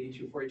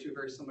MK8242,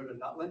 very similar to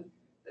Nutlin,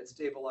 that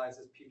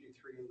stabilizes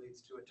PG3 and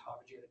leads to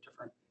autophagy at a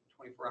different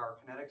 24-hour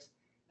kinetics.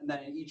 And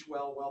then in each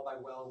well by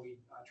well, we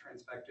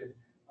transfected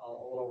a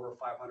little over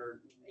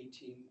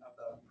 518 of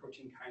the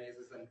protein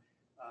kinases and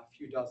a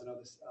few dozen of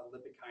the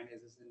lipid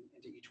kinases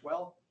into each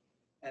well.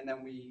 And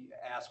then we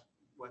asked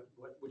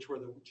which were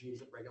the genes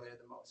that regulated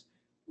the most.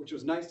 Which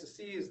was nice to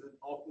see is that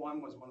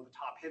ALK1 was one of the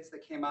top hits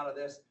that came out of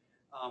this.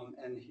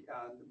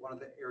 One of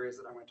the areas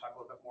that I'm going to talk a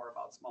little bit more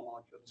about small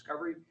molecule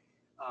discovery,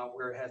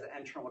 where it has an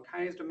N-terminal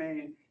kinase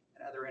domain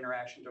and other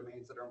interaction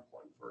domains that are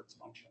important for its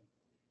function.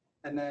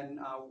 And then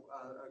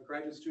a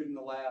graduate student in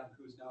the lab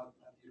who's now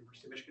at the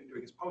University of Michigan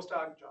doing his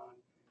postdoc, John,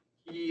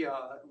 he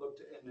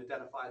looked and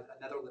identified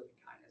another lipid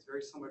kinase,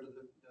 very similar to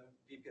the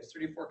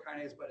VPS34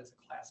 kinase, but it's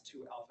a class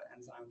 2 alpha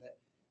enzyme that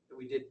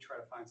we did try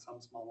to find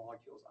some small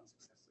molecules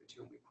unsuccessfully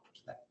too, and we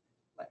published that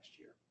last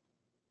year.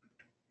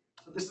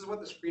 So this is what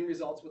the screen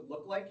results would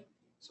look like.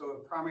 So a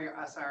primary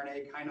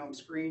siRNA kinome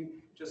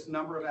screen, just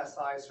number of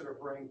SIs sort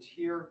of ranked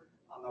here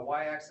on the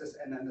y-axis,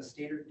 and then the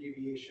standard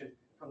deviation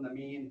from the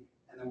mean,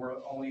 and then we're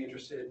only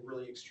interested in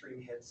really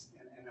extreme hits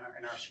in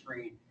our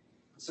screen.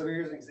 So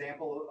here's an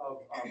example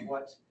of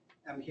what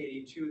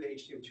MK82, the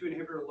HTM2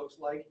 inhibitor, looks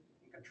like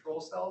in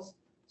control cells.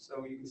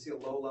 So you can see a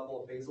low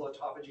level of basal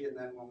autophagy, and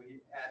then when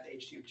we add the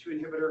HTM2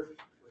 inhibitor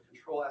with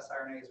control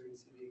siRNAs, we can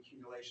see the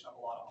accumulation of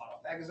a lot of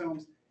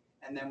autophagosomes.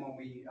 And then when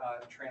we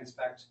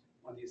transfect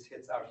one of these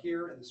hits out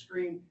here in the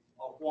screen,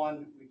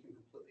 ALK1, we can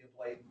completely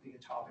ablate the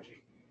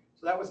autophagy.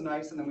 So that was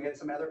nice, and then we had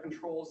some other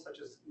controls, such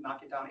as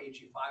knocking down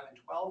AG5 and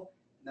 12,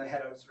 and they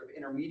had a sort of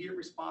intermediate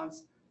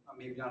response,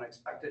 maybe not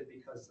expected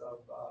because of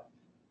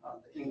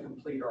the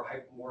incomplete or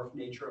hypomorph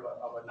nature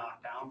of a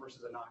knockdown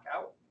versus a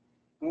knockout.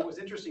 And what was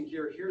interesting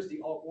here, here's the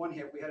ALK1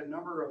 hit. We had a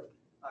number of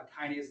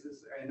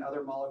kinases and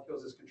other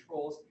molecules as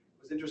controls.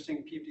 It was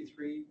interesting,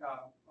 p53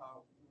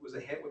 was a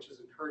hit, which is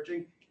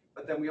encouraging,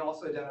 but then we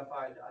also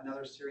identified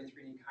another serine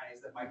 3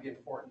 kinase that might be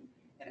important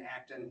in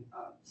actin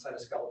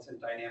cytoskeleton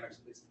dynamics,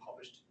 at least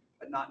published,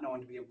 but not known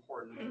to be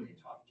important in the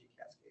autophagy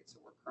cascade, so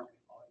we're currently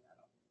following that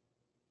up.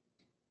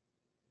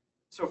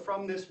 So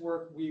from this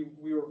work, we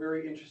were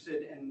very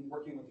interested in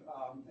working with,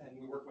 and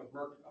we work with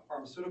Merck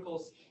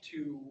Pharmaceuticals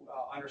to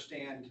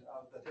understand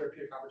the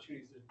therapeutic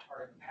opportunities to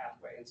target the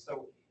pathway. And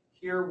so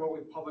here, what we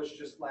published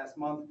just last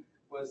month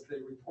was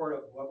the report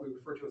of what we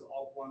refer to as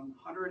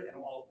ALK100 and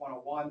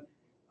ALK101,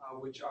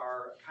 which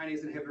are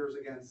kinase inhibitors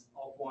against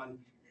ALK1,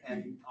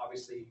 and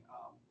obviously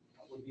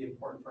would be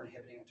important for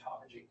inhibiting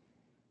autophagy.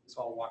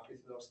 So I'll walk you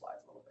through those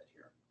slides a little bit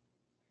here.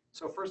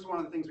 So first, one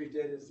of the things we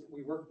did is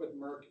we worked with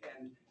Merck,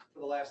 and for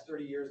the last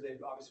 30 years,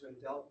 they've obviously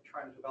been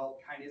trying to develop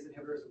kinase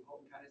inhibitors and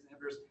potent kinase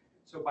inhibitors.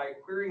 So by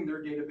querying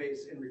their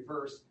database in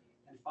reverse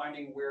and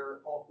finding where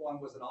ALK1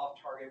 was an off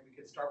target, we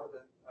could start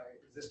with an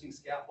existing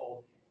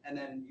scaffold and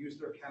then use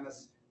their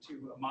chemists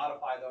to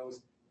modify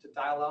those to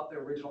dial out the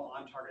original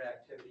on-target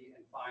activity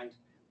and find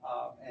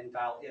and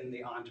dial in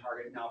the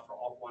on-target now for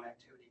ALK1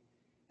 activity.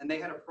 And they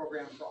had a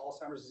program for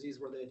Alzheimer's disease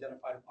where they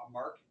identified a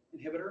MARC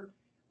inhibitor.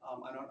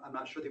 I'm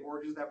not sure the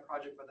origins of that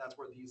project, but that's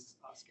where these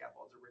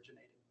scaffolds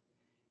originated.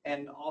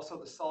 And also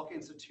the Salk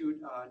Institute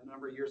a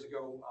number of years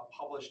ago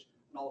published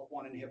an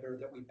ALK1 inhibitor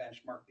that we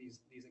benchmarked these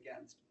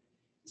against.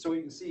 So what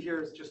you can see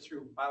here is just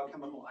through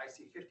biochemical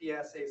IC50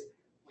 assays,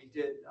 we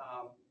did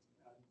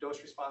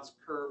dose response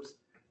curves,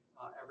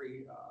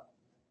 every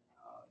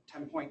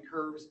 10-point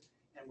curves,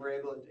 and we're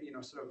able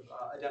to sort of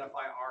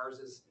identify ours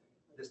as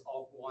this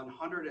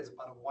ALK100 as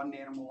about a 1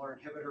 nanomolar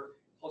inhibitor,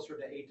 closer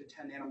to 8 to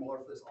 10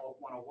 nanomolar for this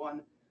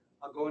ALK101.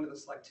 I'll go into the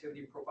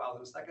selectivity profile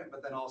in a second,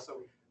 but then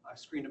also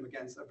screened them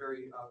against a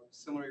very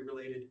similarly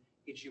related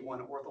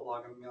HG1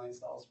 ortholog of mammalian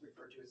cells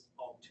referred to as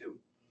ALK2.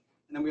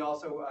 And then we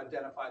also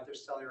identified their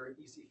cellular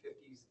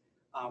EC50s,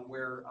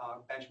 where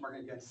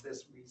benchmarking against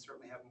this, we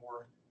certainly have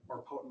more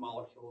potent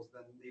molecules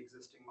than the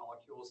existing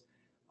molecules.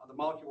 The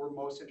molecule we're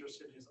most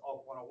interested in is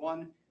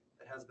ALK101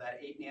 that has that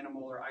 8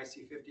 nanomolar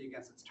IC50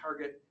 against its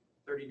target,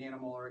 30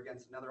 nanomolar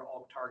against another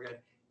ALK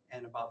target,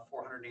 and about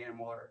 400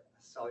 nanomolar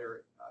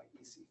cellular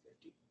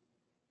EC50.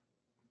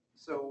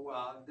 So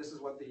this is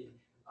what the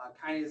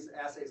kinase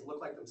assays look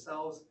like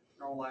themselves,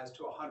 normalized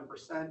to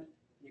 100%.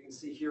 You can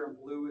see here in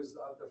blue is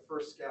the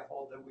first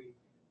scaffold that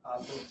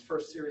the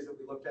first series that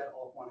we looked at,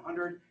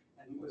 ALK100,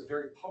 and it was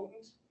very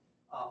potent.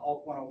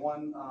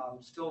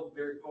 ALK101, still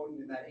very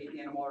potent in that 8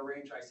 nanomolar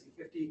range,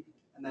 IC50,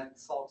 and that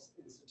Salk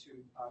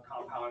Institute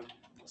compound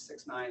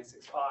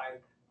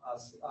 6965,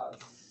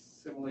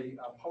 similarly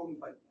potent,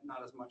 but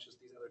not as much as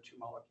these other two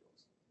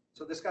molecules.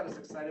 So this got us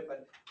excited,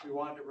 but we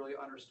wanted to really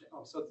understand.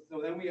 So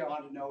then we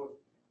wanted to know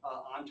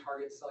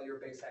on-target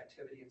cellular-based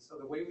activity. And so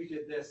the way we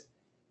did this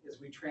is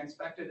we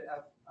transfected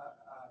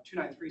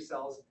F293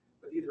 cells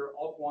with either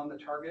ALK1, the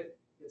target,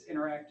 its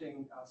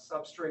interacting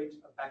substrate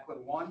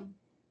Beclin-1,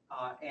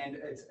 and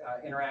its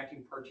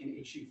interacting protein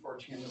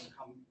HG14. This will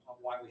come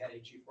why we had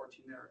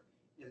HG14 there.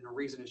 And the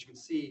reason, as you can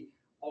see,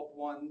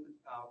 ALK1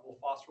 will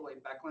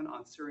phosphorylate Beclin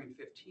on serine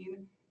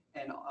 15,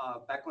 and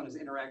Beclin is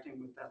interacting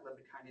with that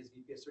lipid kinase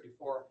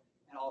VPS34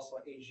 and also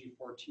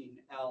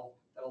AG14L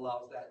that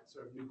allows that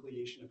sort of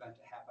nucleation event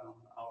to happen on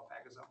the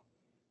autophagosome.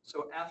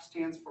 So F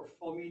stands for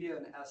full media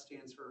and S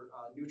stands for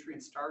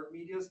nutrient-starved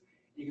medias.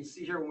 You can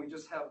see here when we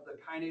just have the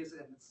kinase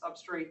and the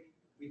substrate,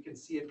 we can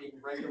see it being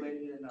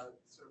regulated in a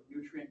sort of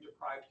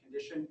nutrient-deprived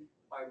condition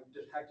by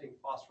detecting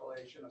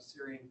phosphorylation of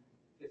serine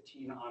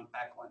 15 on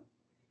Beclin.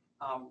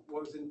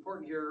 What was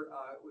important here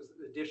was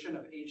the addition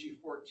of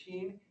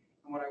AG14,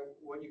 and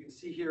what you can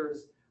see here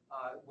is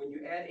when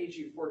you add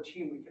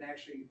AG14, we can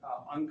actually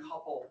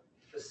uncouple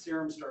the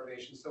serum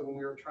starvation. So when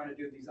we were trying to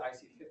do these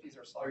IC50s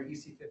or cellular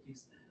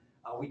EC50s,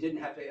 we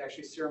didn't have to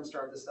actually serum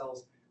starve the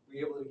cells.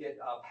 We were able to get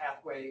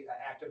pathway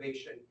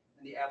activation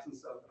in the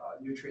absence of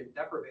nutrient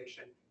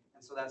deprivation.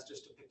 And so that's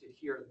just depicted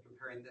here,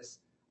 comparing this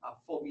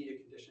full media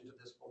condition to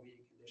this full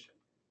media condition.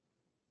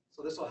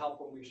 So this will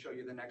help when we show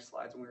you the next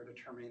slides when we're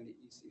determining the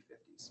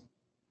EC50s.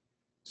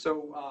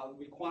 So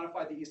we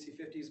quantified the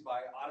EC50s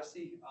by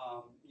Odyssey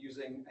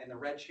using in the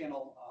red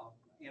channel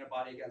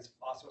antibody against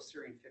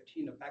phosphoserine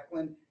 15 of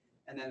Beclin,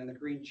 and then in the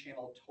green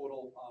channel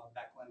total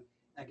Beclin.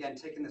 Again,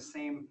 taking the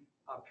same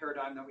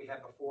paradigm that we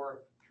had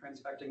before,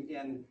 transfecting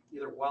in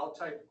either wild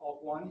type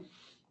ALK1,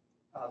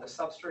 the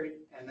substrate,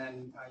 and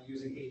then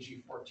using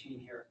AG14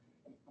 here.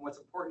 And what's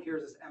important here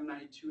is this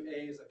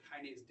M92A is a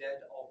kinase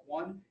dead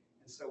ALK1, and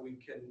so we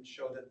can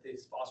show that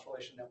this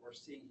phosphorylation that we're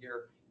seeing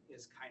here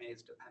is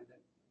kinase dependent.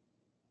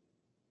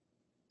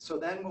 So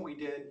then what we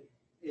did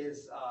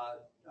is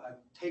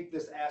take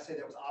this assay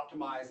that was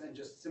optimized and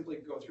just simply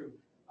go through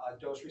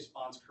dose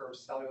response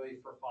curves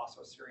cellularly for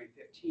phosphoserine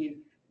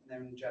 15,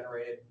 and then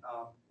generated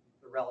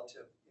the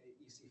relative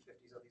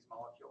EC50s of these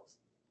molecules.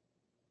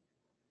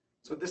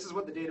 So this is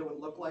what the data would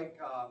look like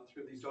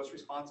through these dose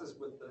responses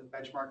with the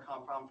benchmark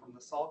compound from the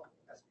Salk,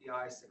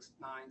 SBI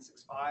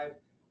 6965,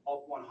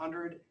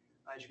 ALK100.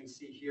 As you can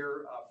see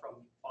here,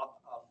 from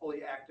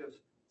fully active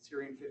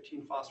serine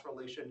 15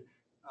 phosphorylation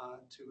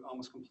to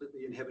almost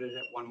completely inhibited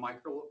at 1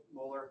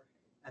 micromolar.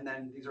 And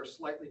then these are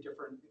slightly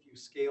different if you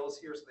scales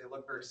here, so they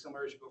look very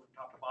similar as you go from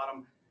top to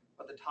bottom.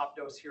 But the top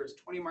dose here is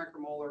 20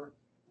 micromolar,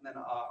 and then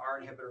our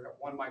inhibitor at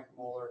 1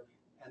 micromolar,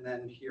 and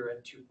then here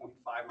at 2.5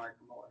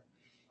 micromolar.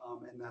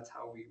 And that's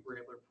how we were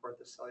able to report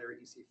the cellular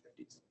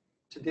EC50s.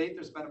 To date,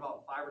 there's been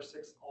about 5 or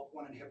 6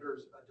 ALK1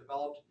 inhibitors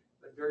developed,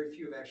 but very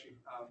few have actually,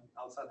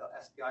 outside the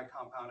SBI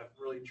compound, have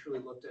really truly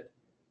looked at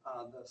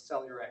the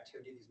cellular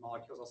activity of these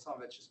molecules. Some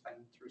of it's just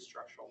been through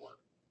structural work.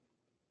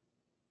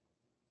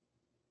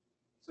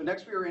 So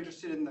next we were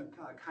interested in the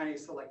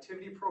kinase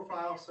selectivity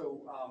profile.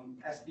 So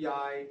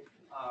SBI,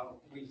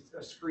 we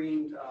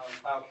screened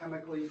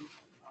biochemically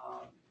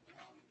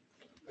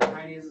the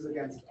kinases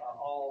against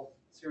all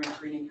serine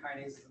screening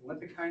kinases and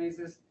lipid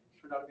kinases.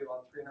 Turned out to be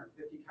about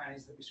 350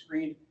 kinases that we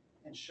screened,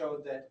 and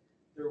showed that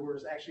there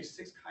was actually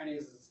 6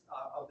 kinases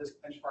of this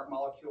benchmark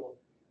molecule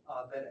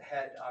that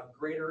had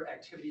greater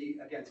activity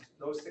against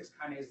those 6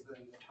 kinases than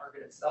the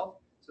target itself.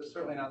 So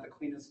certainly not the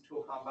cleanest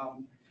tool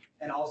compound,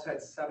 and also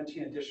had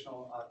 17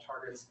 additional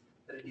targets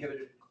that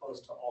inhibited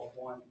close to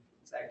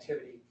ALK1's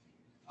activity.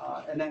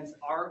 And then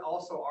our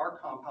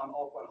compound,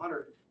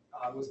 ALK100,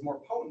 was more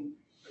potent,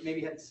 but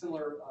maybe had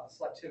similar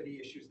selectivity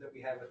issues that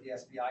we had with the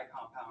SBI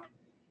compound.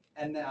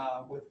 And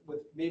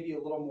with maybe a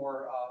little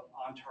more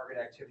on-target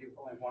activity with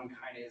only 1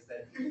 kinase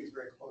that is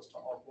very close to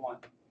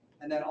ALK1.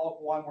 And then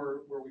ALK1,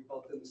 where we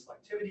built in the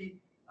selectivity,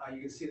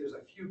 you can see there's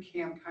a few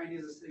CAM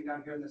kinases sitting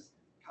down here in this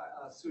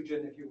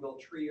Sugen, if you will,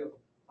 tree of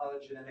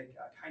genetic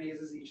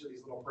kinases. Each of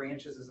these little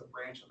branches is a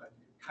branch of a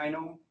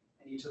kinome,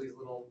 and each of these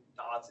little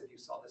dots, if you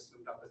saw this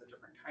zoomed up, is a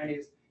different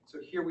kinase. So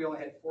here we only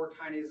had 4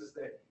 kinases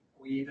that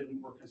we even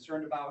were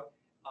concerned about,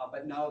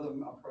 but none of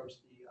them approach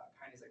the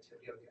kinase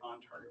activity of the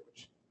on-target,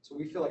 so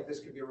we feel like this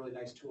could be a really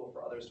nice tool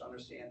for others to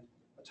understand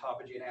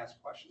autophagy and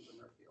ask questions in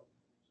their field.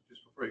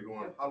 Just before you go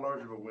on, how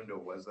large of a window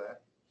was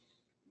that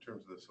in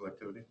terms of the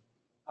selectivity?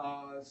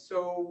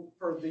 So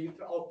for the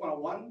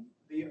ALK101,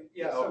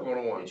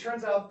 ALK101. It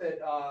turns out that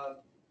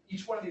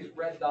each one of these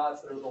red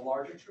dots that are the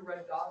larger 2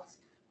 red dots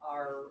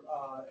are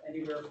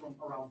anywhere from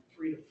around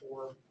 3 to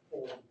 4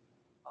 fold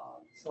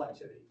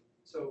selectivity.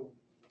 So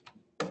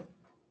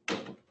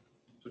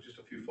just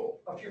a few fold.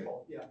 A few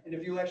fold, yeah. And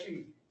if you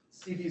actually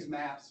see these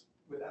maps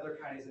with other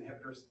kinase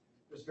inhibitors,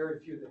 there's very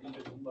few that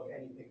even look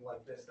anything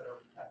like this that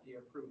are FDA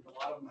approved. A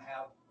lot of them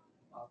have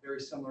very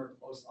similar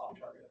close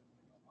off-target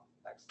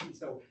effects. And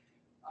so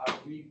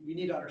we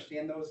need to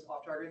understand those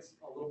off-targets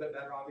a little bit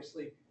better,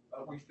 obviously,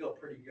 but we feel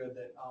pretty good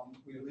that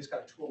we've at least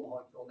got a tool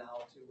molecule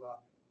now to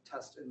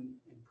test in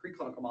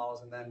preclinical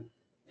models, and then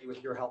maybe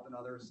with your help and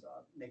others,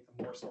 make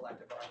them more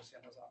selective or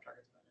understand those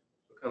off-targets better.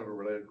 So kind of a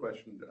related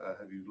question,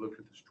 have you looked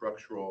at the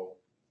structural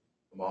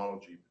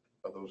homology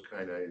of those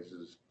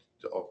kinases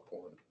to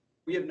ALK1?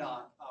 We have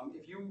not.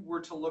 If you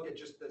were to look at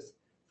just this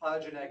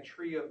phylogenetic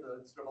tree of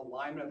the sort of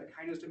alignment of the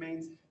kinase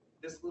domains,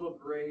 this little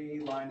gray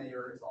line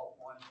there is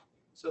ALK1.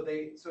 So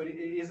it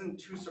isn't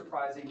too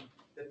surprising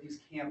that these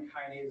CAM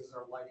kinases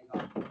are lighting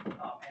up.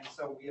 And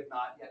so we have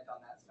not yet done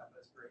that step, but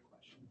it's a great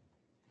question.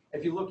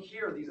 If you look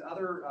here, these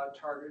other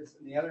targets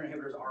and the other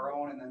inhibitors, our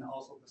own, and then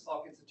also the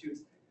Salk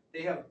Institute's,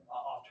 they have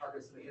off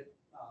targets that hit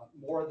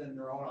more than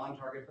their own on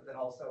target, but then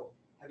also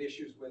have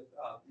issues with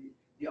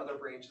the other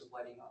branches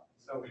lighting up.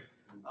 So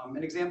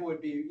an example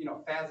would be,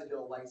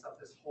 Fazodil lights up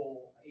this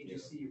whole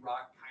AGC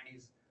ROCK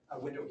kinase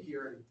window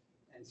here,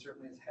 and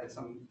certainly has had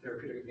some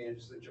therapeutic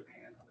advantages in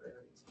Japan and other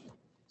areas.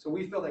 So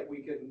we feel like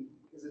we can,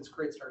 because it's a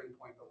great starting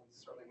point, but we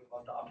certainly would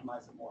love to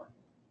optimize it more.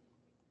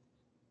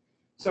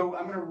 So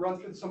I'm going to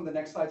run through some of the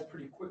next slides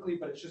pretty quickly,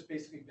 but it's just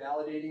basically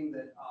validating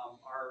that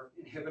our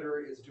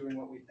inhibitor is doing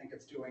what we think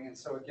it's doing. And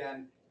so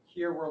again,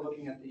 here we're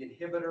looking at the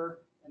inhibitor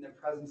and the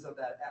presence of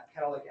that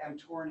catalytic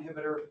mTOR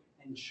inhibitor,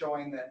 and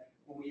showing that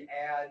when we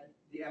add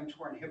the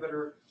mTOR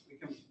inhibitor, we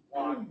can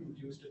block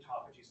induced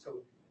autophagy. So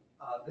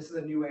this is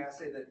a new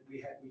assay that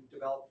we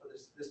developed for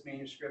this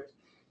manuscript,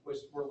 which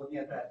we're looking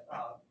at that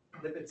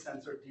lipid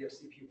sensor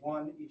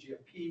DFCP1,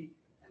 EGFP,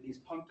 and these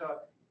puncta.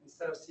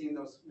 Instead of seeing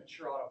those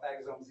mature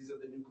autophagosomes, these are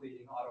the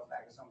nucleating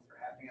autophagosomes that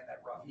are happening at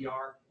that rough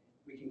ER.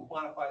 We can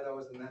quantify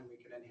those, and then we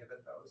can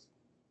inhibit those.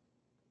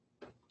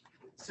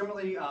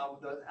 Similarly,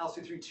 the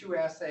LC32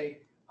 assay,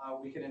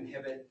 we can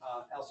inhibit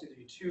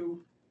LC32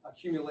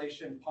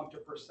 accumulation puncta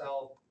per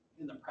cell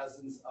in the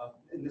presence of,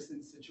 in this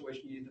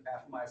situation, you need the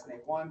vancomycin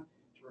A1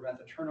 to prevent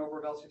the turnover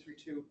of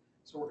LC32.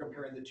 So we're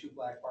comparing the two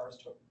black bars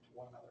to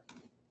one another.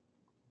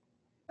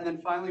 And then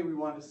finally, we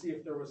wanted to see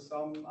if there was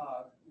some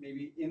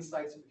maybe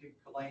insights that we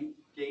could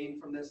gain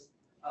from this,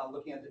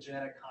 looking at the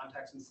genetic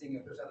context and seeing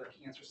if there's other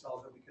cancer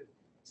cells that we could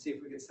see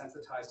if we could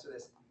sensitize to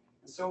this.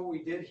 And so what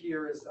we did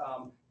here is,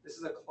 this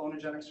is a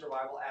clonogenic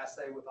survival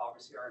assay with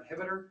obviously our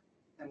inhibitor,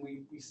 and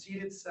we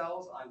seeded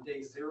cells on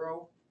day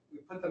 0. We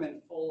put them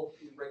in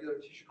regular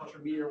tissue culture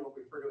media, or what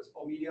we refer to as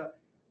full media,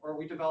 or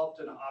we developed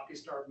an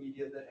OptiStar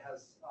media that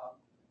has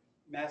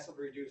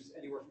massively reduced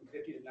anywhere from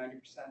 50 to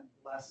 90%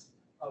 less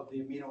of the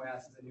amino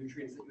acids and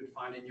nutrients that you would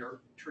find in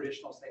your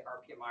traditional, say,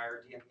 RPMI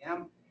or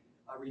DMEM,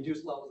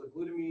 reduced levels of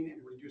glutamine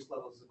and reduced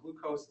levels of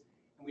glucose.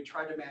 And we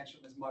tried to match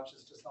them as much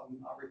as to some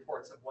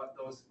reports of what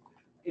those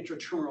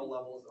intratumoral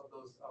levels of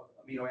those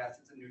amino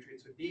acids and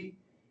nutrients would be.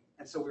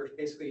 And so we were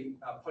basically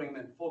putting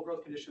them in full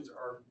growth conditions,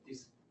 or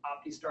these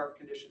opti-starved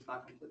conditions,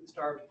 not completely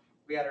starved.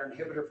 We had our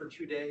inhibitor for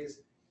 2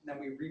 days, and then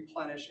we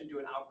replenish and do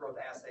an outgrowth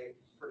assay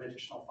for an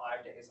additional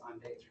 5 days on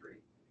day 3.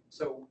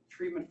 So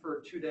treatment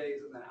for 2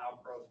 days and then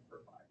outgrowth for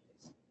 5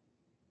 days.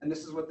 And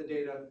this is what the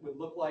data would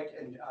look like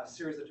in a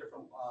series of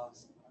different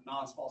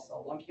non-small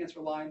cell lung cancer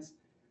lines.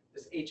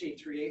 This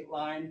H838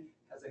 line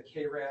has a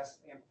KRAS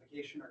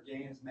amplification or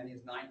gain as many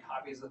as 9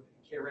 copies of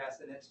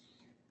KRAS in it.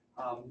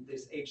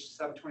 This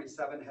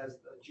H727 has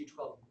the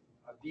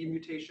G12V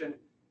mutation.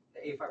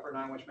 The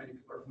A549, which many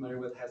people are familiar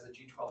with, has a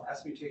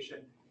G12S mutation.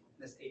 And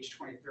this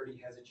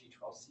H2030 has a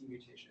G12C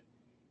mutation.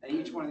 And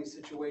each one of these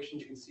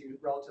situations, you can see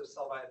relative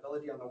cell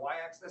viability on the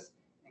y-axis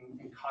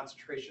and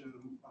concentration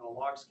on a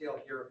log scale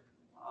here.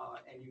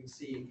 And you can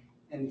see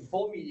in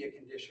full media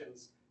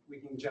conditions, we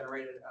can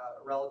generate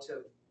a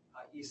relative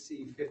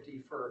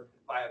EC50 for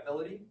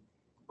viability.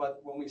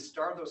 But when we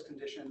starve those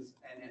conditions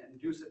and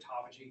induce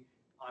autophagy,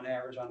 on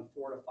average, on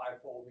 4- to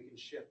 5-fold, we can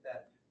shift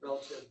that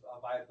relative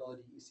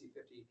viability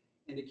EC50,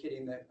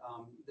 indicating that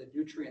the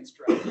nutrient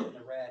stress in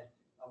the red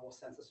will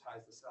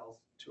sensitize the cells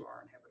to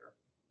our inhibitor.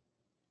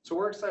 So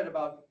we're excited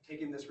about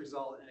taking this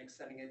result and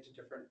extending it to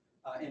different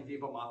in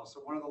vivo models. So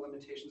one of the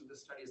limitations of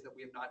this study is that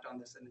we have not done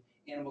this in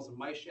animals and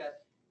mice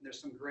yet. And there's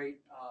some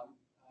great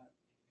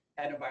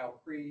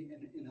antibiotic-free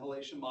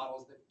inhalation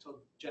models that to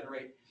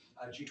generate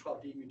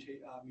G12D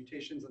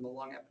mutations in the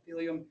lung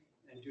epithelium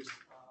and induce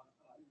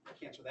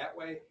cancer that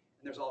way.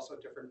 And there's also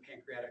different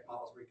pancreatic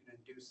models where you can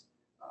induce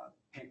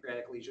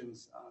pancreatic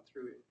lesions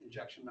through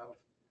injection of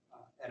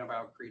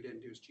antibiotic-free to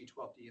induce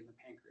G12D in the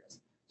pancreas.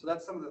 So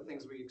that's some of the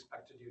things we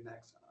expect to do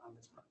next on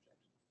this project.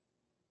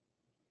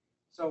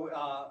 So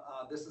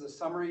this is a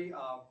summary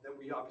that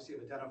we obviously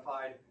have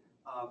identified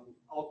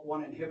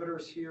ALK1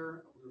 inhibitors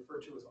here, we refer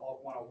to as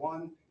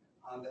ALK101,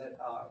 that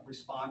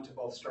respond to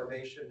both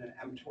starvation and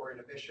mTOR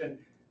inhibition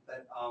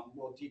that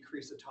will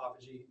decrease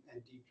autophagy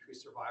and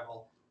decrease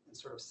survival and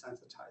sort of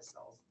sensitize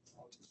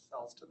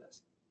cells to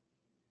this.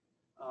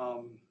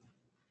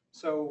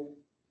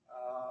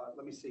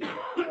 Let me see. I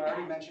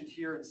already mentioned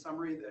here in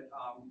summary that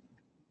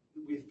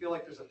we feel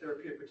like there's a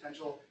therapeutic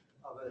potential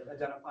of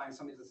identifying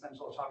some of these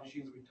essential autophagy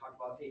genes. We talked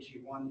about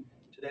AG1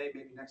 today.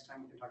 Maybe next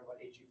time we can talk about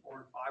AG4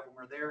 and 5 when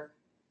we're there.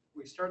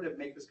 We started to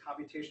make this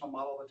computational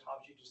model of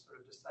autophagy to sort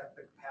of dissect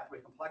the pathway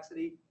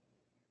complexity.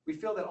 We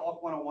feel that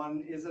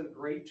ALK101 is a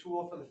great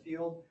tool for the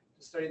field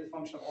to study the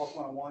function of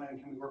ALK101,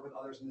 and can we work with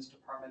others in this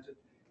department to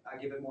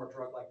give it more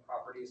drug-like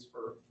properties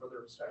for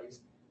further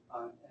studies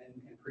and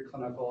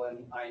preclinical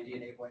and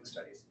IND-enabling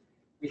studies.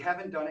 We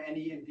haven't done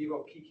any in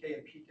vivo PK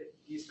and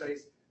PD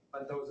studies,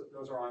 but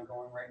those are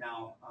ongoing right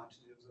now to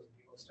do those in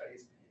vivo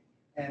studies.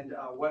 And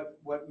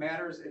what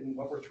matters and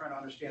what we're trying to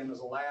understand as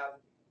a lab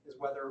is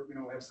whether we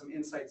have some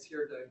insights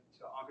here to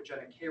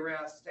oncogenic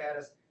KRAS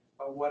status,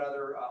 but what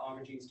other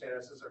oncogene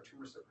statuses or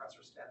tumor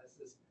suppressor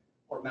statuses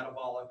or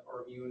metabolic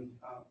or immune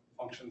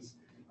functions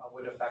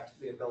would affect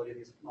the ability of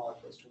these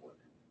molecules to work.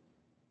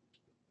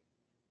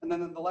 And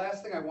then the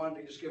last thing I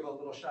wanted to just give a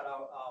little shout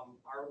out,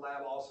 our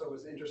lab also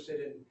was interested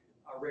in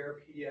a rare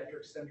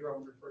pediatric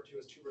syndrome referred to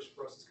as tuberous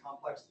sclerosis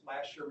complex.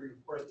 Last year we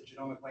reported the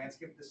genomic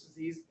landscape of this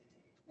disease.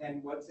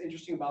 And what's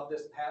interesting about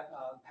this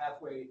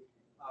pathway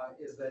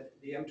is that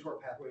the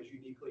mTOR pathway is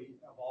uniquely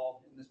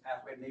evolved in this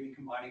pathway. Maybe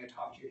combining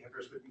autophagy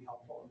inhibitors would be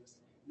helpful in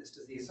this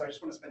disease. So I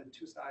just want to spend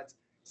 2 slides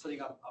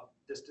setting up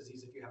this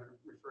disease if you haven't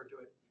referred to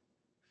it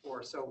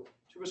before. So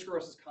tuberous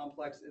sclerosis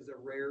complex is a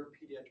rare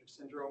pediatric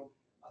syndrome.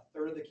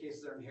 1/3 of the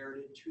cases are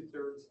inherited,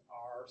 2/3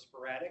 are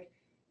sporadic,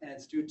 and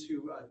it's due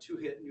to a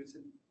 2-hit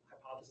Knudsen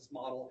hypothesis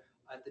model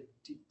at the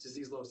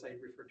disease loci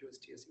referred to as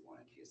TSC1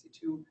 and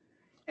TSC2.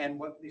 And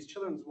what these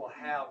children will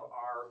have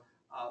are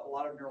a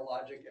lot of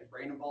neurologic and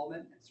brain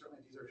involvement, and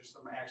certainly these are just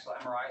some actual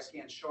MRI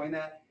scans showing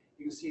that.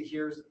 You can see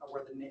here's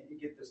where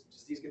this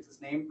disease gets its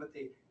name, but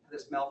they have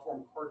this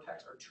malformed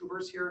cortex or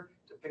tubers here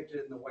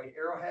depicted in the white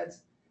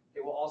arrowheads. They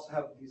will also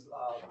have these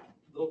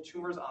little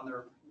tumors on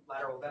their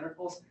lateral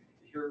ventricles.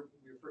 Here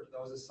we refer to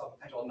those as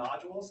subpotential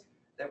nodules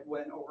that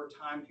when over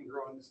time can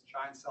grow in this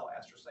giant cell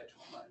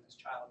astrocytoma in this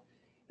child.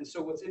 And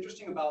so what's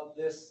interesting about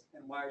this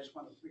and why I just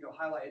want to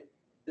highlight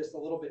this a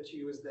little bit to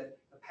you is that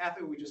the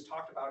pathway we just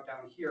talked about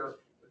down here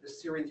with the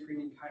serine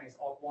threonine kinase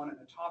ALK1 and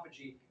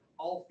autophagy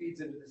all feeds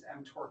into this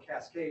mTOR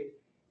cascade,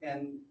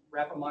 and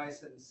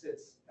rapamycin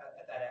sits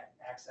at that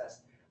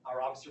axis.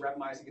 Obviously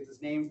rapamycin gets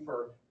its name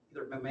for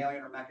either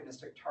mammalian or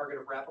mechanistic target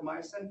of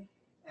rapamycin,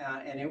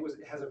 and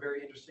it has a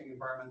very interesting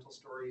environmental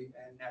story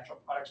and natural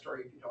product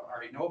story if you don't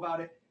already know about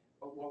it.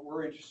 But what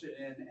we're interested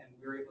in, and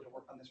we were able to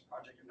work on this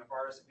project in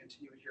Novartis and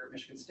continue it here at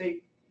Michigan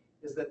State,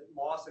 is that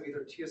loss of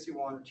either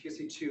TSC1 or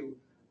TSC2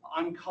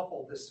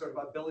 uncouple this sort of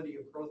ability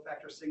of growth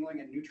factor signaling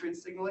and nutrient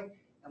signaling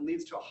and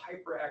leads to a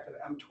hyperactive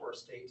mTOR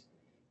state.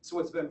 So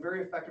what's been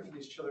very effective for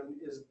these children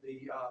is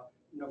the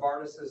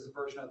Novartis's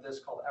version of this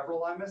called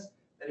everolimus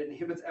that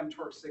inhibits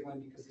mTOR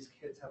signaling because these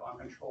kids have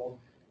uncontrolled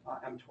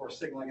mTOR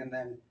signaling and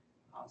then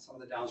some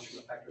of the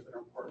downstream effectors that are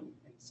important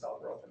in cell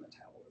growth and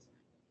metabolism.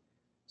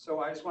 So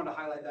I just wanted to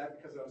highlight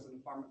that because I was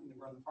in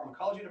we're in the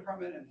pharmacology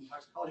department and the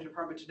toxicology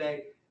department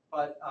today.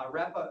 But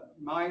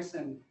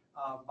rapamycin,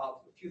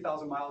 about a few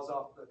thousand miles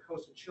off the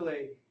coast of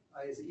Chile,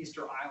 is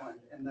Easter Island.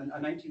 And then a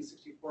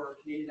 1964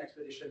 Canadian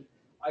expedition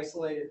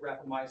isolated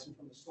rapamycin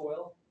from the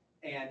soil,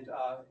 and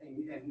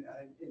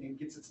it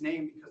gets its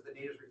name because the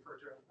natives refer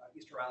to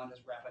Easter Island as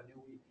Rapa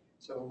Nui.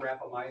 So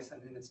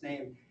rapamycin in its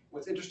name.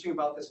 What's interesting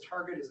about this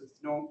target is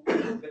it's known,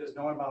 a bit is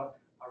known about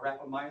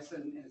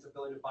rapamycin and its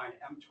ability to bind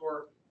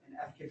mTOR and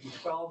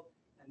FKB12,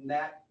 and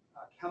that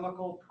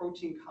chemical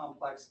protein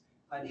complex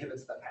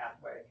inhibits the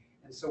pathway.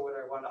 And so what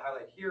I wanted to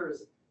highlight here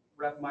is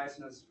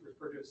rapamycin is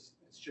referred to as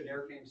its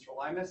generic name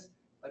Sirolimus,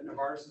 but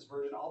Novartis's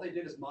version, all they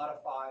did is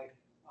modify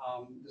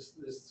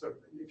this sort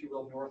of, if you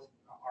will, North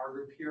R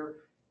group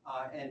here,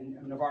 and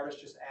Novartis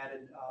just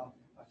added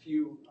a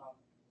few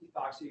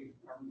ethoxy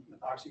or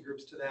methoxy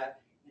groups to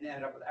that and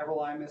ended up with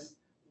everolimus.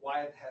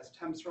 Wyeth has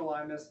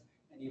temsirolimus,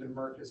 and even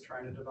Merck is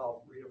trying to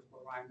develop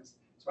retofluorimus.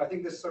 So I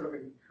think this sort of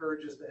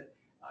encourages that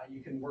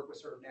you can work with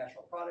sort of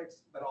natural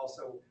products, but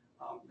also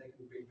they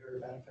can be very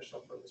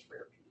beneficial for this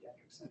rare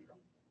pediatric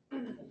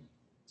syndrome.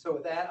 So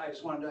with that, I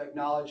just wanted to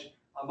acknowledge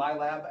my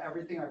lab.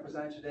 Everything I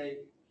presented today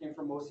came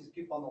from most of these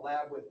people in the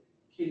lab, with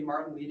Katie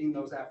Martin leading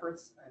those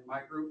efforts and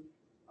my group.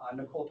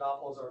 Nicole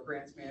Doppel is our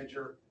grants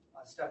manager.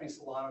 Stephanie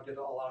Solano did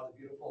a lot of the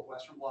beautiful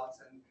Western blots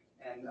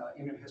and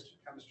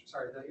immunohistochemistry,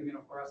 sorry, the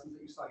immunofluorescence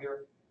that you saw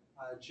here.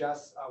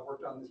 Jess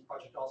worked on this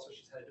project also.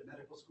 She's headed to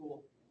medical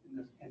school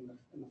in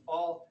the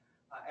fall.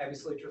 Abby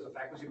Slater is a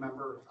faculty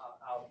member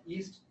out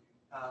east.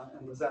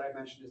 And Lizette, I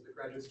mentioned, is the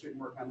graduate student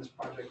working on this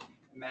project.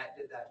 And Matt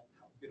did that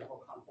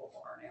beautiful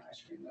conformal RNA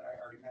ice cream that I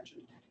already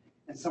mentioned.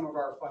 And some of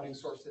our funding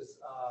sources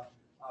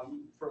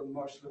for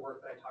most of the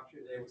work that I talked to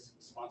you today was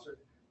sponsored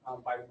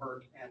by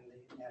Merck and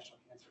the National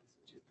Cancer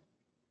Institute.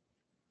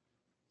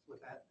 So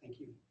with that, thank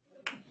you.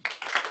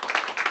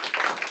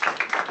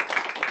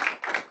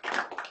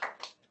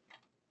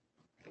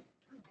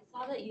 I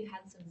saw that you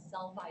had some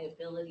cell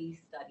viability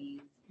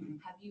studies.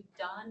 Have you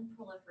done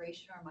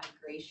proliferation or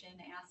migration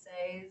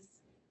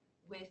assays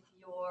with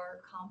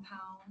your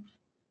compound?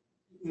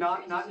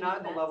 Not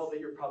at the level that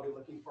you're probably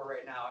looking for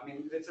right now. I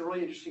mean, it's a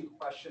really interesting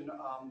question.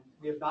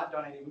 We have not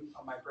done any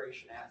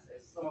migration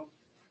assays. Some of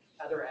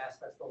other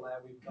aspects of the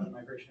lab, we've done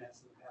migration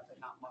assays in the past, but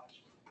not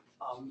much.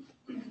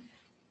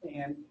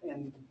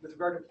 And with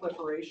regard to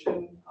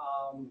proliferation,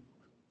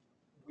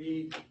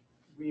 we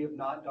have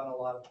not done a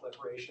lot of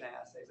proliferation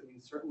assays. I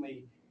mean,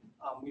 certainly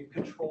we've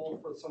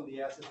controlled for some of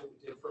the assays that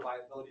we did for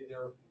viability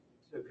there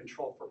to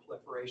control for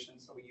proliferation.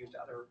 So we used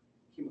other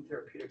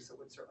chemotherapeutics that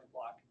would certainly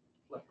block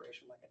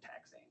proliferation, like a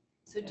taxane.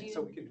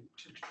 So we could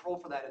control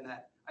for that in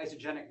that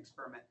isogenic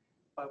experiment.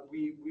 But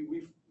we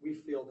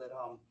feel that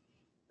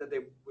that they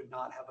would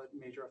not have a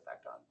major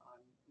effect on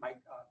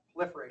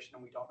proliferation,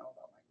 and we don't know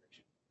about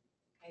migration.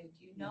 Okay,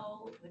 do you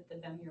know with the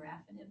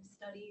vemurafenib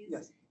studies?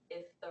 Yes.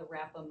 If the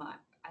rapamycin,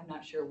 I'm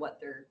not sure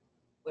what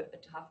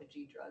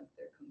autophagy drug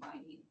they're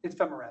combining. It's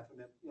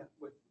vemurafenib, yeah,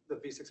 with the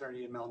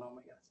V600E and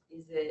melanoma, yes.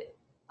 Is it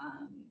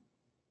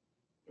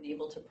been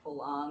able to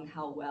prolong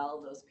how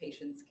well those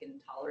patients can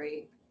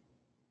tolerate?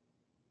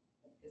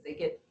 Because they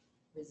get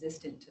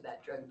resistant to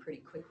that drug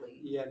pretty quickly.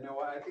 Yeah, no,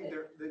 I think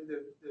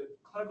the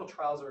clinical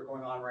trials that are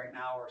going on right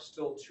now are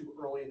still too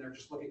early, and they're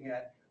just looking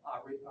at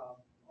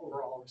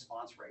overall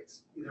response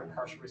rates, either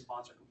partial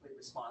response or complete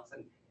response,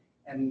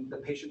 and the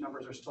patient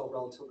numbers are still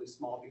relatively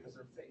small because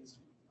they're phase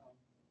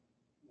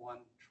 1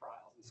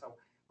 trials. And so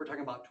we're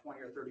talking about 20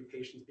 or 30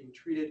 patients being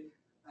treated,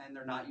 and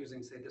they're not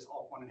using, say, this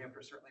ALK1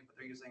 inhibitor certainly, but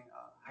they're using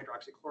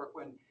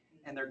hydroxychloroquine,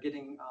 and they're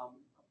getting,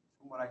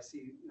 from what I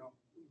see,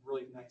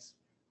 really nice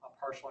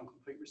partial and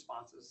complete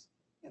responses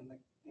in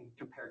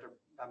compared to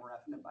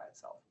vemurafenib by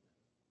itself.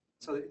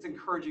 So it's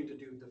encouraging to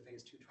do the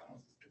phase 2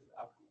 trials is the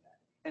outcome of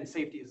that. And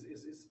safety is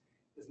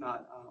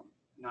not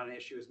an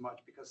issue as much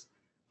because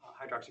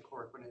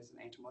hydroxychloroquine is an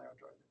antimalarial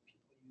drug that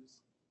people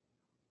use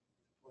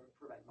for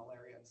prevent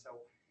malaria, and so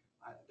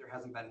there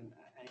hasn't been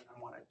any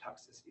unwanted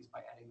toxicities by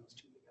adding those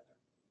two together.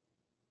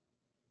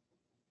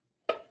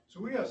 So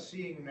we are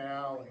seeing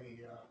now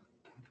a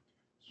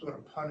sort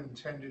of pun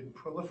intended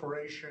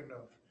proliferation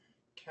of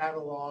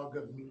catalog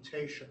of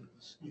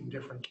mutations in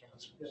different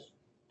cancers. Yes.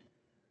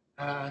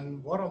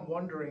 And what I'm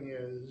wondering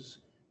is,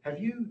 have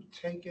you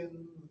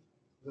taken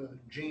the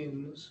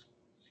genes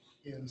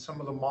in some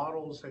of the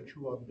models that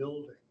you are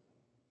building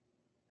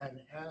and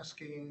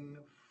asking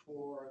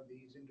for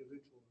these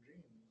individual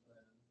genes,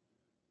 then,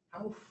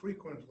 how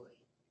frequently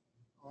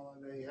are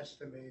they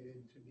estimated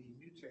to be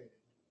mutated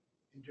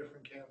in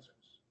different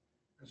cancers?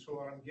 And so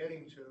what I'm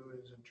getting to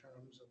is in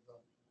terms of the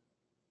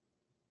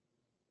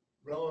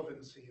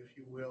relevancy, if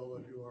you will,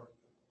 of your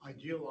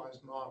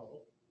idealized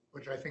model,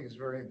 which I think is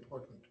very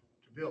important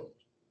to build,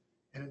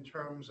 and in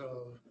terms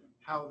of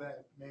how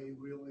that may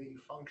really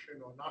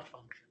function or not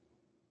function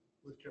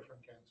with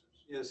different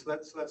cancers. Yeah, so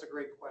that's a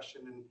great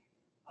question.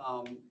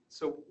 And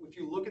so if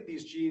you look at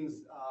these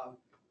genes,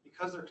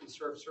 because they're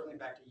conserved certainly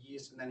back to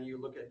yeast, and then you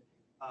look at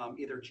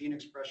either gene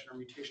expression or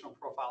mutational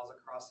profiles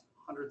across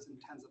hundreds and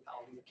tens of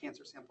thousands of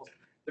cancer samples,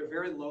 they're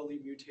very lowly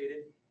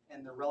mutated,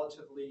 and they're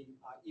relatively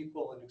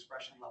equal in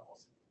expression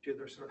levels due to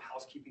their sort of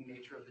housekeeping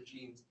nature of the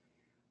genes.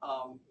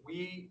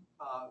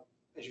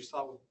 As you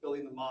saw with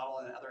building the model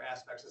and other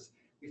aspects, is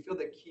we feel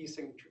that key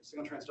signal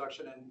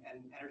transduction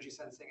and energy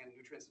sensing and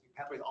nutrient sensing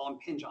pathways all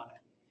impinge on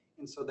it.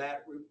 And so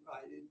that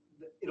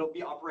it'll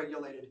be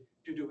upregulated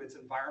due to its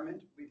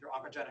environment, either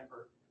oncogenic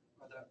or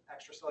the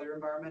extracellular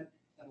environment,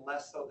 and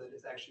less so that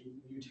it's actually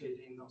mutated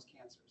in those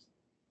cancers.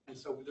 And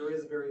so there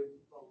is very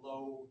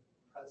low,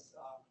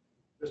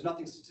 there's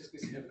nothing statistically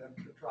significant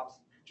that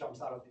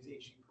jumps out of these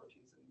HG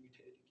proteins and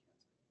mutated in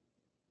cancer.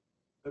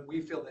 But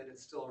we feel that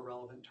it's still a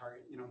relevant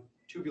target.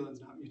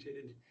 Tubulin's not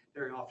mutated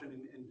very often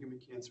in human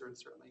cancer, and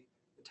certainly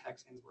the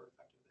taxanes were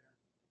effective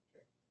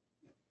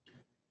there.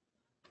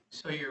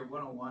 So your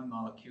 101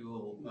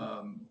 molecule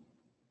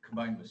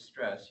combined with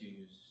stress, you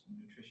use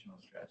nutritional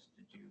stress.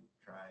 Did you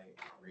try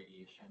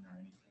radiation or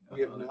anything?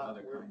 We have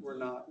not. We're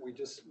not. We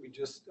just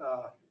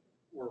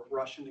we're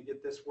rushing to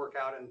get this work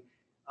out, and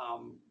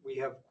we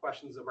have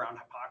questions around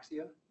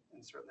hypoxia,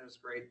 and certainly there's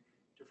great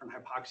different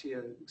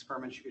hypoxia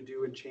experiments you could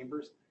do in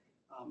chambers.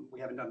 We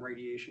haven't done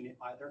radiation yet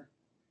either,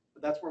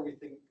 but that's where we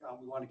think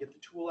we want to get the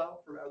tool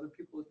out for other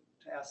people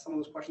to ask some of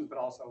those questions, but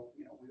also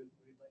we'd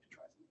like to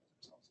try some of those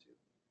ourselves too.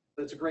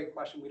 But it's a great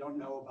question we don't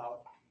know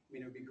about.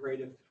 It would be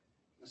great if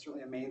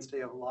certainly a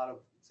mainstay of a lot of,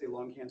 say,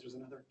 lung cancers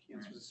and other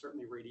cancers is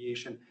certainly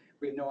radiation.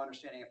 We have no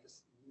understanding if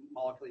this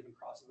molecule even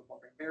crosses the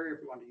blood-brain barrier,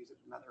 if we want to use it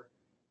in other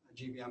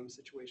GBM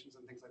situations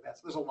and things like that.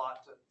 So there's a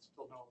lot to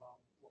still know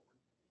about what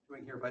we're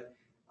doing here, but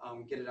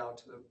get it out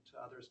to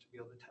others to be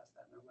able to test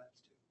that in their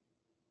labs too.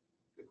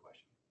 Good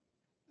question.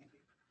 Thank you.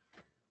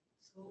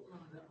 So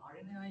the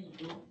RNAi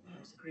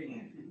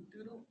screen, do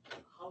you know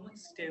how much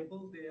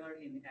stable they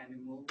are in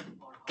animal,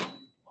 or how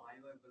much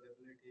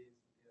bioavailability is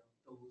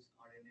those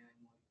RNAi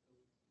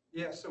molecules?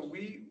 Yeah, so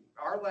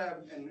our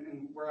lab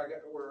and where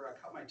I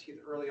cut my teeth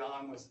early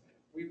on was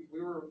we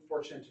were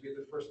fortunate to be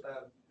the first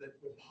lab that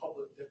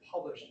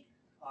published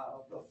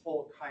the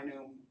full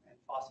kinome and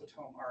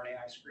phosphatome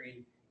RNAi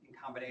screen in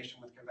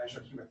combination with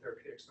conventional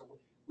chemotherapeutics. So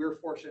we were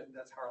fortunate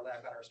that's how our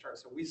lab got our start.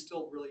 So we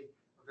still really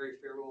are very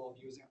favorable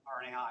of using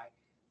RNAi.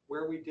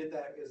 Where we did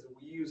that is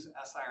we use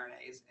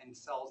siRNAs in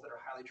cells that are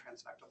highly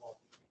transfectable.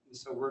 And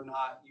so we're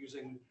not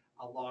using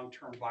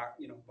long-term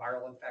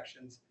viral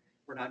infections.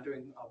 We're not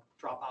doing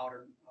dropout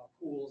or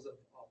pools of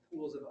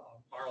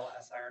viral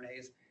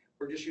siRNAs.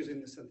 We're just using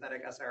the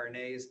synthetic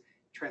siRNAs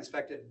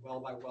transfected well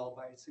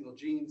by single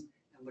genes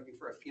and looking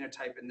for a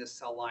phenotype in this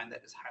cell line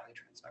that is highly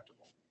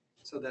transfectable.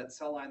 So that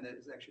cell line that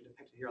is actually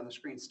depicted here on the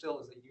screen still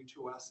is a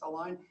U2S cell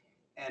line,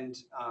 and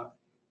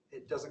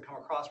it doesn't come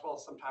across well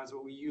sometimes,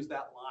 but we use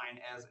that line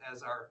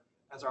as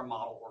our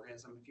model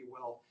organism, if you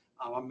will,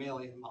 a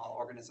mammalian model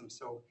organism.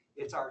 So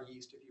it's our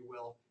yeast, if you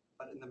will,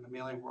 but in the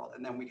mammalian world.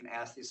 And then we can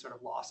ask these sort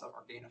of loss of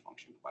or gain of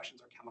function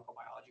questions or chemical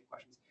biology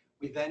questions.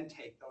 We then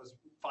take those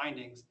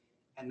findings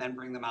and then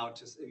bring them out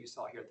to, you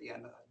saw here at the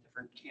end, a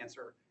different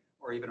cancer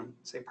or even,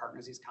 say,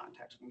 Parkinson's disease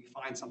context. When we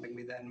find something,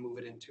 we then move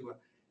it into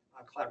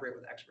collaborate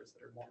with experts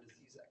that are more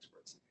disease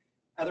experts.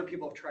 Other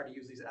people have tried to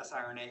use these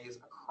siRNAs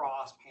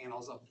across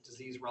panels of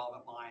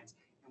disease-relevant lines,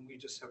 and we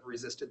just have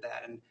resisted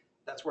that. And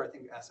that's where I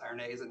think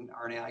siRNAs and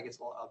RNAi gets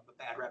a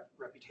bad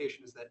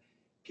reputation, is that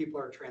people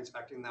are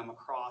transfecting them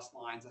across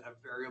lines that have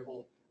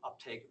variable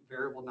uptake,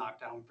 variable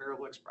knockdown,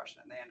 variable expression,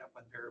 and they end up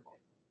with variable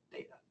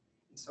data.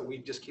 And so we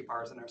just keep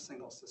ours in our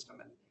single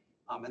system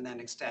and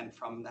then extend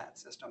from that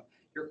system.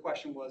 Your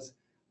question was,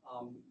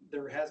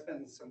 there has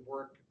been some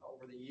work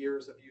over the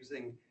years of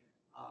using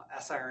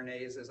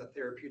siRNAs as a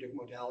therapeutic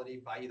modality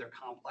by either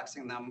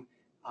complexing them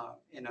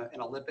in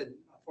a lipid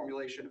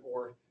formulation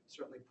or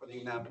certainly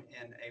putting them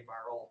in a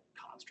viral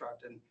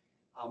construct. And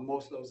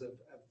most of those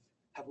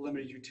have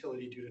limited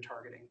utility due to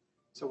targeting.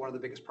 So one of the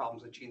biggest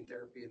problems with gene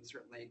therapy, and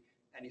certainly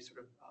any sort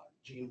of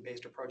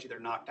gene-based approach, either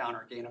knockdown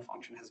or gain of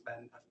function, has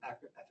been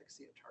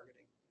efficacy at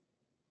targeting.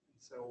 And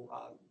so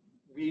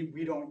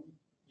we don't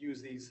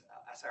use these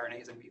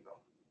siRNAs in vivo,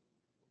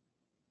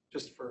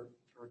 just for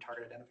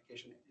target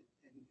identification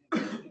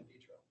in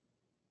vitro.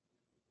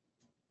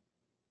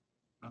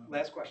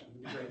 Last question.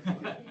 Great.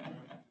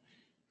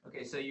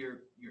 Okay, so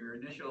your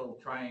initial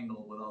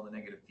triangle with all the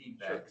negative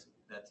feedbacks,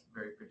 that's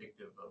very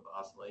predictive of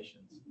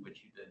oscillations,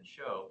 which you did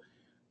show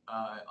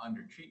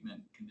under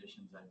treatment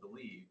conditions, I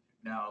believe.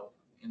 Now,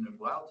 in the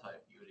wild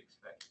type, you would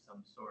expect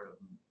some sort of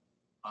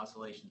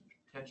oscillations,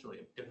 potentially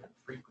of different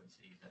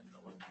frequency than the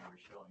ones you were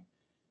showing.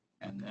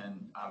 And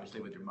then,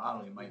 obviously, with your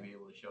model, you might be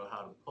able to show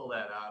how to pull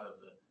that out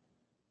of the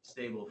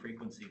stable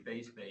frequency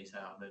base space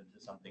out into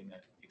something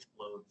that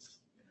explodes,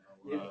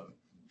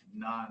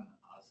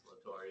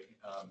 non-oscillatory.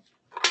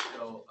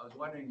 So I was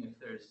wondering if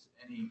there's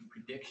any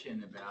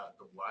prediction about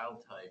the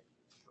wild type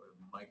sort of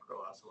micro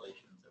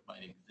oscillations that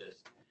might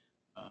exist.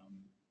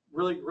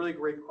 Really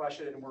great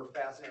question, and we're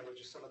fascinated with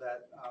just some of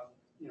that,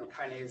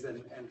 kinase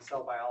and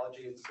cell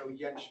biology. And so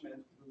Jens Schmidt,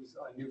 who's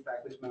a new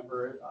faculty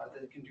member,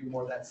 that can do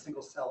more of that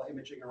single cell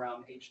imaging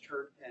around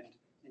hTERT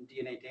and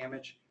DNA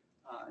damage,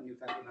 a new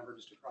faculty member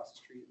just across the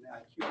street in the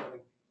IQ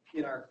building. He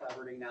and I are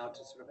collaborating now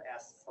to sort of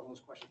ask some of those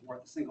questions more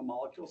at the single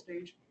molecule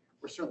stage,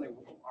 where certainly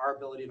our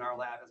ability in our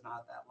lab is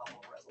not that level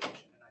of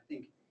resolution. And I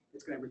think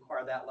it's going to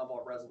require that level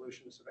of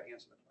resolution to sort of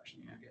answer the question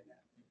you're getting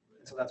at.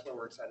 And so that's why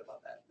we're excited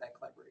about that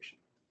collaboration.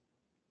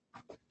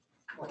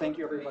 Well, thank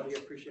you, everybody.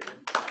 Appreciate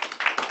it.